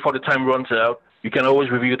want to see before the time runs out. You can always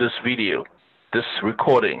review this video, this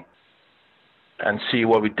recording, and see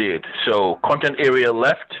what we did. So content area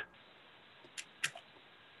left.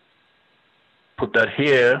 Put that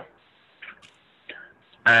here.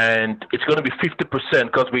 And it's going to be 50%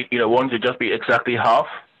 because we want it to just be exactly half.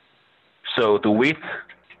 So the width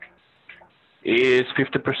is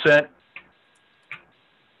 50%.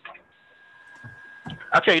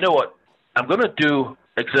 Actually, you know what? I'm going to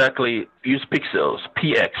use pixels,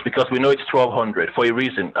 px, because we know it's 1200 for a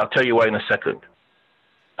reason. I'll tell you why in a second.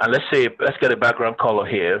 And let's get a background color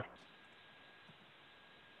here.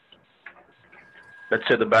 Let's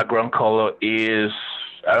say the background color is,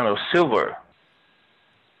 I don't know, silver.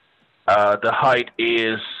 The height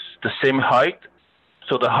is the same height.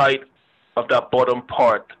 So the height of that bottom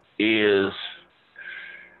part is,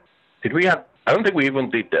 I don't think we even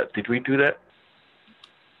did that. Did we do that?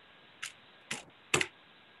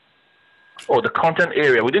 Oh, the content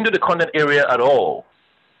area. We didn't do the content area at all.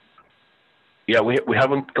 Yeah, we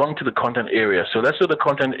haven't gone to the content area. So let's do the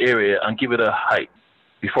content area and give it a height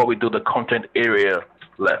before we do the content area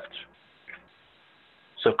left.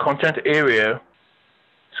 So content area,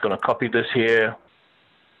 it's going to copy this here.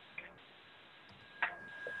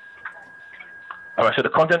 All right, so the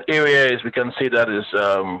content area is, we can see that is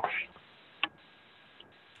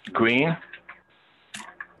green.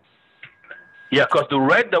 Yeah, because the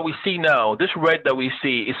red that we see now, this red that we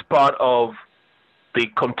see is part of the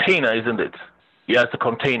container, isn't it? Yeah, it's the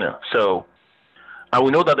container. So, and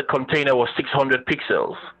we know that the container was 600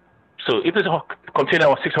 pixels. So if this container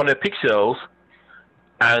was 600 pixels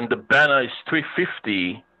and the banner is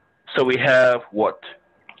 350, so we have what?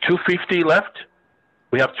 250 left?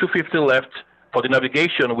 We have 250 left. For the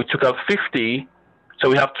navigation, we took out 50, so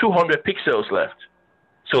we have 200 pixels left.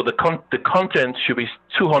 So the content should be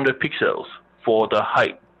 200 pixels for the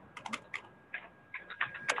height.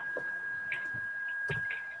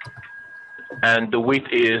 And the width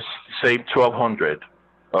is, say, 1200.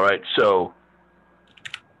 All right, so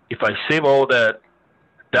if I save all that,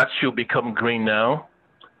 that should become green now.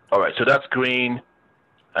 All right, so that's green.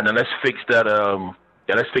 And then let's fix that.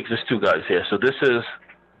 Let's fix these two guys here. So this is,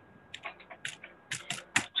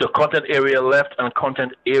 so content area left and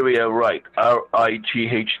content area right,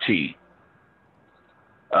 R-I-G-H-T.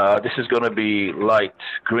 This is going to be light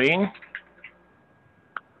green.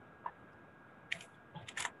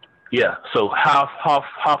 Yeah, so half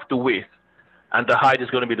the width, and the height is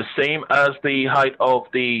going to be the same as the height of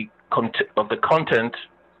the content.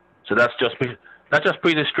 So that's just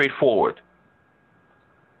pretty straightforward.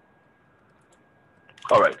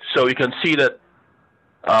 All right, so you can see that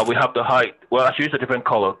we have the height. Well, I should use a different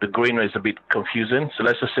color. The green is a bit confusing, so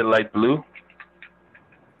let's just say light blue.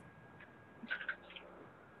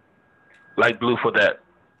 Light blue for that.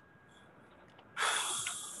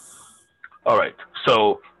 All right,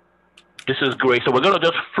 so this is great. So we're going to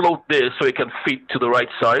just float this so it can fit to the right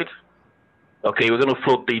side. Okay, we're going to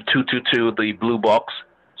float the 222, the blue box,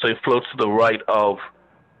 so it floats to the right of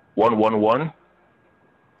 111.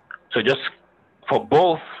 So just for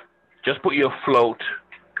both, just put your float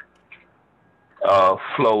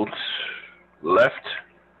left,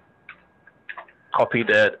 copy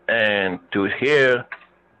that and do it here,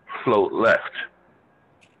 float left.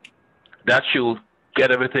 That should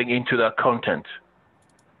get everything into that content.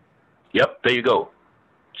 Yep, there you go.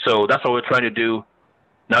 So that's what we're trying to do.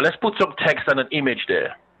 Now let's put some text and an image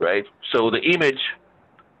there, right? So the image,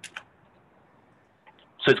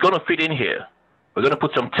 so it's going to fit in here. We're going to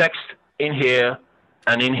put some text in here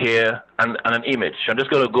and an image. I'm just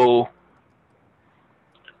going to go,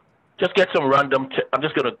 just get some random, I'm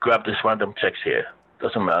just going to grab this random text here.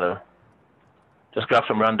 Doesn't matter. Just grab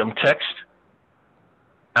some random text.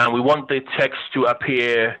 And we want the text to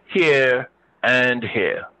appear here and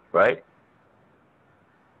here, right?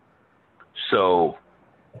 So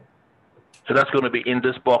that's going to be in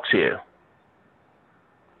this box here.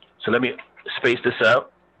 So let me space this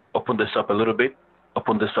out, open this up a little bit,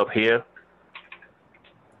 open this up here,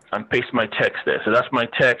 and paste my text there. So that's my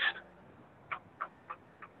text.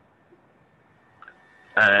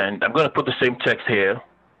 And I'm going to put the same text here.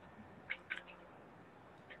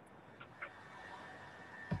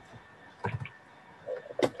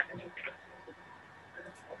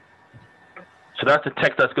 So that's the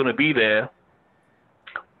text that's going to be there.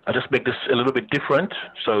 I'll just make this a little bit different.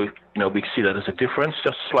 So, we see that there's a difference,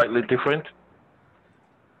 just slightly different.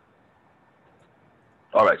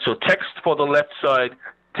 All right, so text for the left side,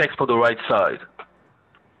 text for the right side.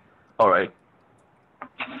 All right.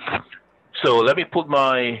 So let me put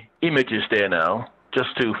my images there now, just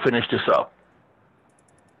to finish this up.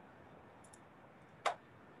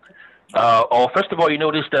 First of all, you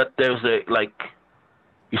notice that there's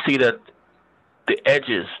you see that the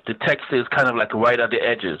edges, the text is kind of like right at the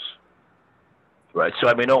edges, right? So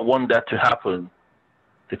I may not want that to happen,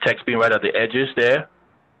 the text being right at the edges there.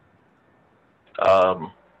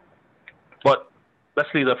 But let's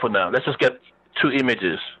leave that for now. Let's just get 2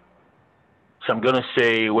 images. So I'm gonna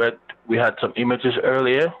say where we had some images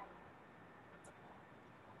earlier.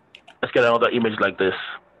 Let's get another image like this.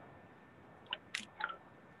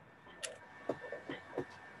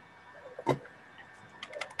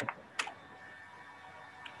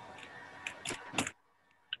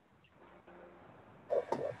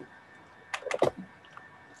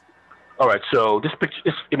 All right, so this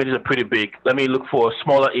images are pretty big. Let me look for a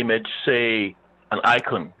smaller image, say an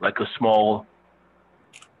icon, like a small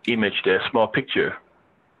image there, small picture.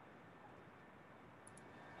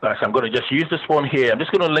 All right, so I'm going to just use this one here. I'm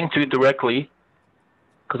just going to link to it directly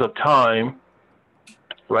because of time.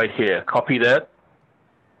 Right here, copy that.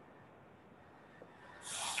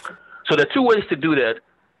 So there are 2 ways to do that,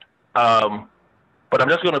 but I'm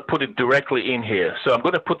just going to put it directly in here. So I'm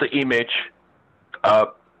going to put the image,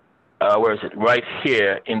 where is it? Right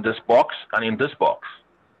here in this box and in this box.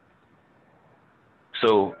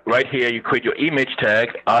 So right here, you create your image tag,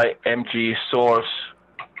 img source,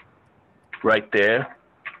 right there.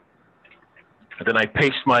 And then I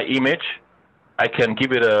paste my image. I can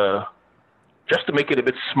give it just to make it a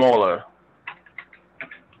bit smaller.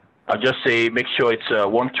 I'll just say, make sure it's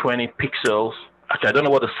 120 pixels. Actually, I don't know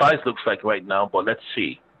what the size looks like right now, but let's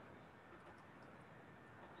see.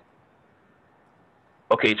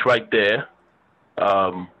 Okay, it's right there.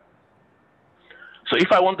 So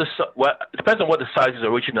if I want the, well, it depends on what the size is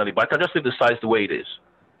originally, but I can just leave the size the way it is.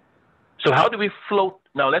 So how do we float?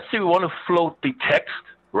 Now, let's say we want to float the text,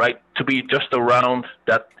 right, to be just around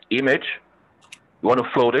that image. You want to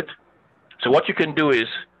float it. So what you can do is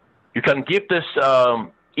you can give this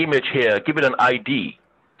image here, give it an ID.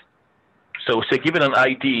 So say give it an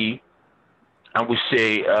ID, and we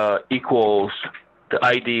say equals, the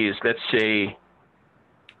ID is, let's say,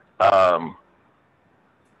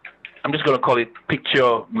 I'm just going to call it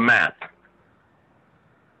picture map.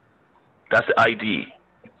 That's the ID.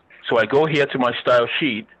 So I go here to my style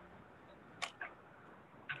sheet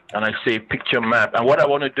and I say picture map. And what I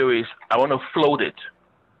want to do is I want to float it.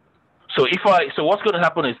 So what's going to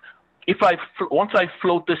happen is once I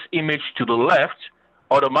float this image to the left,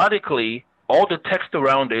 automatically all the text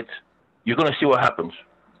around it, you're going to see what happens.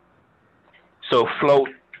 So float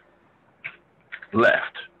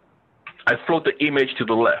left. I float the image to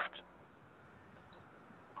the left.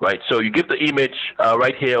 Right, so you give the image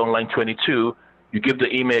right here on line 22, you give the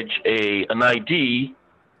image an ID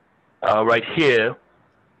right here.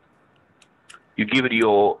 You give it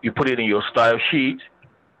you put it in your style sheet,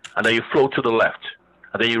 and then you float to the left.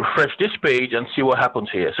 And then you refresh this page and see what happens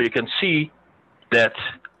here. So you can see that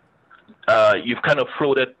you've kind of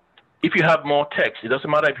floated. If you have more text, it doesn't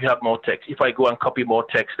matter if you have more text. If I go and copy more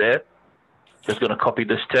text there, just going to copy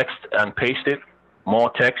this text and paste it. More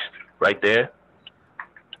text right there.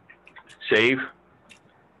 Save.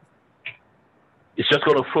 It's just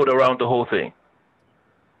going to float around the whole thing.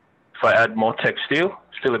 If I add more text still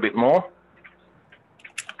a bit more.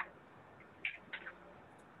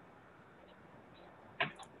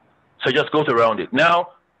 So it just goes around it.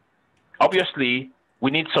 Now, obviously,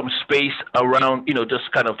 we need some space around,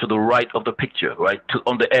 just kind of to the right of the picture, right?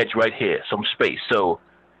 On the edge right here, some space. So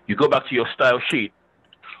you go back to your style sheet.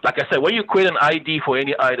 Like I said, when you create an ID for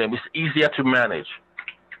any item, it's easier to manage.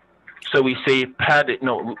 So we say padded,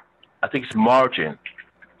 no, I think it's margin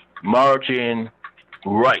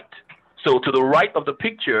right. So to the right of the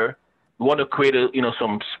picture, we want to create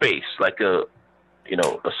some space, like a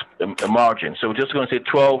margin. So we're just going to say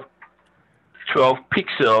 12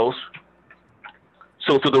 pixels.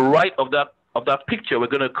 So to the right of that picture, we're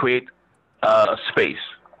going to create a space.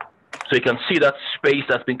 So you can see that space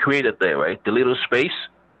that's been created there, right? The little space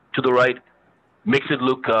to the right makes it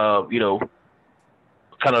look,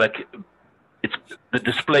 kind of like the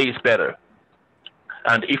display is better.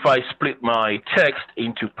 And if I split my text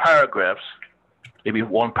into paragraphs, maybe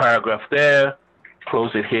one paragraph there,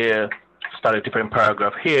 close it here, start a different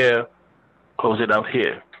paragraph here, close it out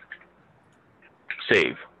here,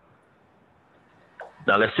 save.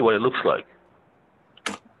 Now let's see what it looks like.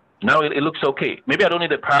 Now it looks okay. Maybe I don't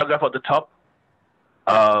need a paragraph at the top,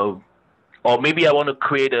 or maybe I want to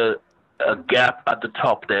create a gap at the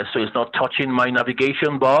top there so it's not touching my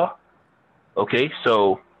navigation bar. Okay,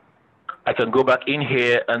 so I can go back in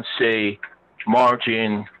here and say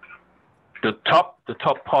margin the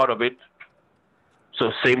top part of it.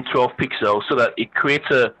 So same 12 pixels, so that it creates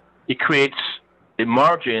a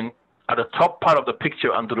margin at the top part of the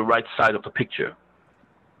picture and to the right side of the picture.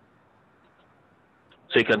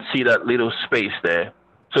 So you can see that little space there.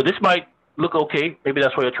 So this might look okay. Maybe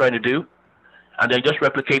that's what you're trying to do. And then just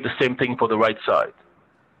replicate the same thing for the right side.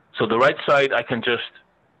 So the right side, I can just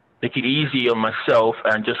make it easy on myself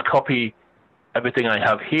and just copy everything I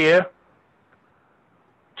have here.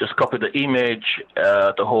 Just copy the image,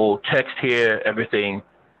 the whole text here, everything,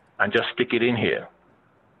 and just stick it in here.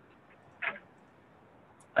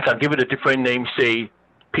 I can give it a different name, say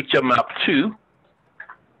picture map 2,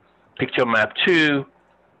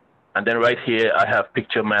 and then right here I have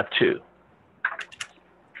picture map 2.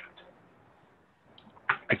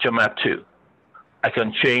 Picture map 2. I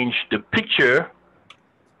can change the picture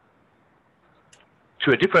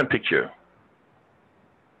to a different picture.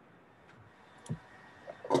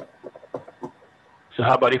 So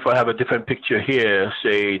how about if I have a different picture here,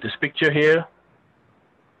 say this picture here.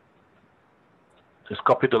 Just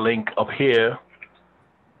copy the link up here,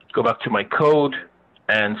 go back to my code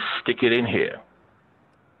and stick it in here.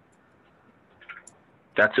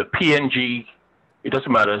 That's a PNG. It doesn't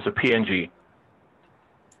matter, it's a PNG.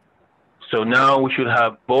 So now we should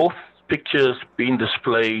have both pictures being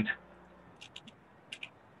displayed.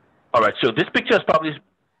 All right, so this picture is probably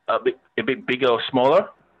a bit bigger or smaller.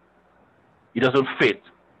 It doesn't fit.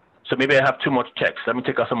 So maybe I have too much text. Let me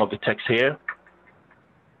take out some of the text here.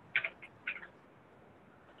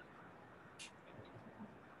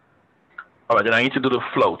 All right, then I need to do the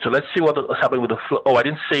float. So let's see what's happening with the float. Oh, I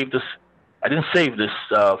didn't save this. I didn't save this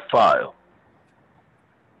file.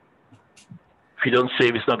 If you don't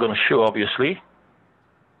save, it's not going to show, obviously.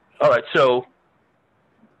 All right, so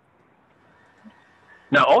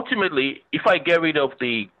now ultimately, if I get rid of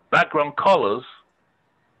the background colors,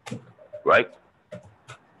 right?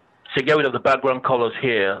 So get rid of the background colors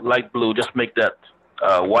here, light blue, just make that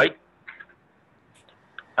white.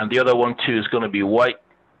 And the other one too is going to be white.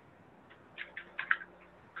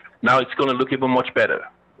 Now it's going to look even much better.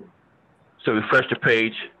 So refresh the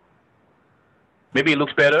page. Maybe it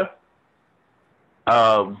looks better.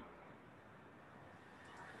 So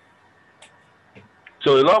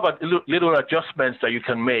a lot of little adjustments that you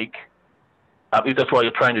can make, if that's what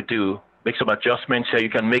you're trying to do, make some adjustments here. You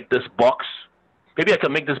can make this box. Maybe I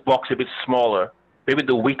can make this box a bit smaller. Maybe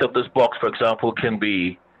the width of this box, for example, can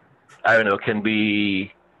be, I don't know, can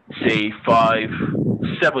be, say,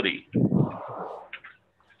 570.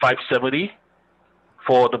 570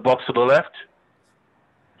 for the box to the left.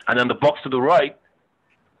 And then the box to the right,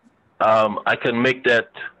 I can make that,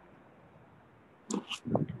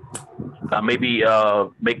 maybe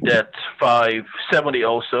make that 570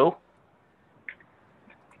 also.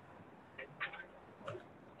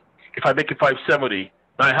 If I make it 570,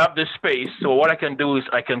 now I have this space, so what I can do is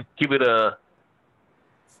I can give it a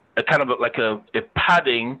kind of like a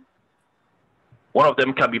padding. One of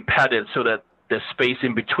them can be padded so that there's space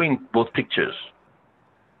in between both pictures.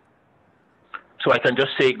 So I can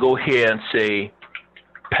just say, go here and say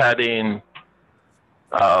padding,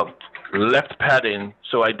 left padding.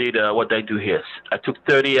 So I did, what did I do here? I took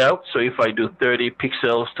 30 out. So if I do 30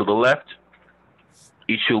 pixels to the left,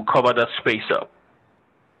 it should cover that space up.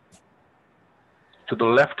 To the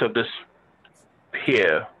left of this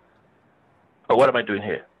here. Oh, what am I doing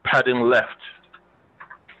here? Padding left.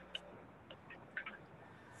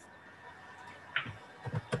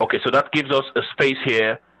 Okay, so that gives us a space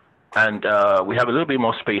here, and we have a little bit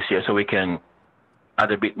more space here, so we can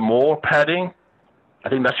add a bit more padding. I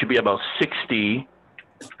think that should be about 60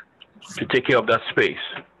 to take care of that space.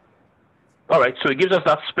 All right, so it gives us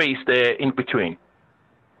that space there in between.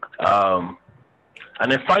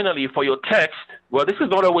 And then finally, for your text, well, this is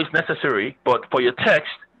not always necessary, but for your text,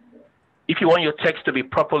 if you want your text to be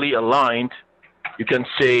properly aligned, you can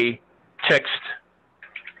say text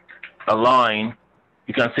align.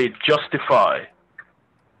 You can say justify.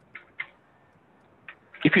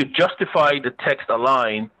 If you justify the text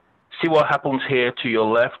align, see what happens here to your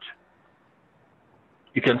left.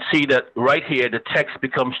 You can see that right here, the text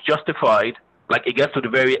becomes justified, like it gets to the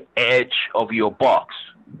very edge of your box.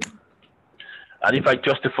 And if I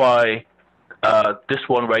justify this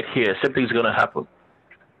one right here, same thing is going to happen.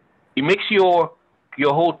 It makes your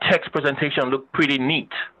whole text presentation look pretty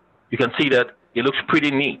neat. You can see that it looks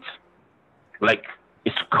pretty neat, like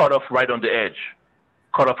it's cut off right on the edge,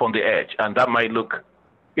 cut off on the edge, and that might look,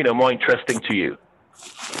 you know, more interesting to you.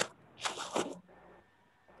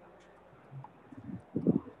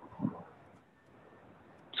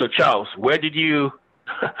 So Charles, where did you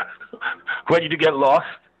prevent you to get lost.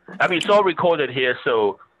 I mean, it's all recorded here,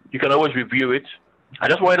 so you can always review it. I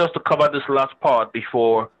just wanted us to cover this last part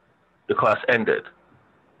before the class ended.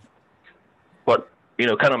 But, you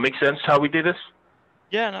know, kind of makes sense how we did this?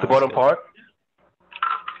 Yeah, no. The bottom part?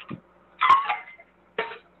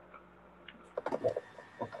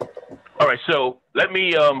 All right, so let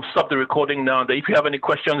me stop the recording now. If you have any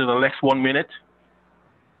questions in the next 1 minute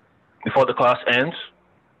before the class ends,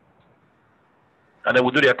 and then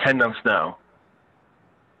we'll do the attendance now.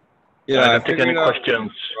 Yeah, I take any figured out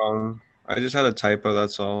questions. I just had a typo,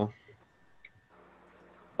 that's all.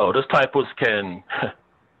 Oh, those typos can,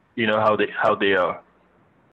 you know how they are.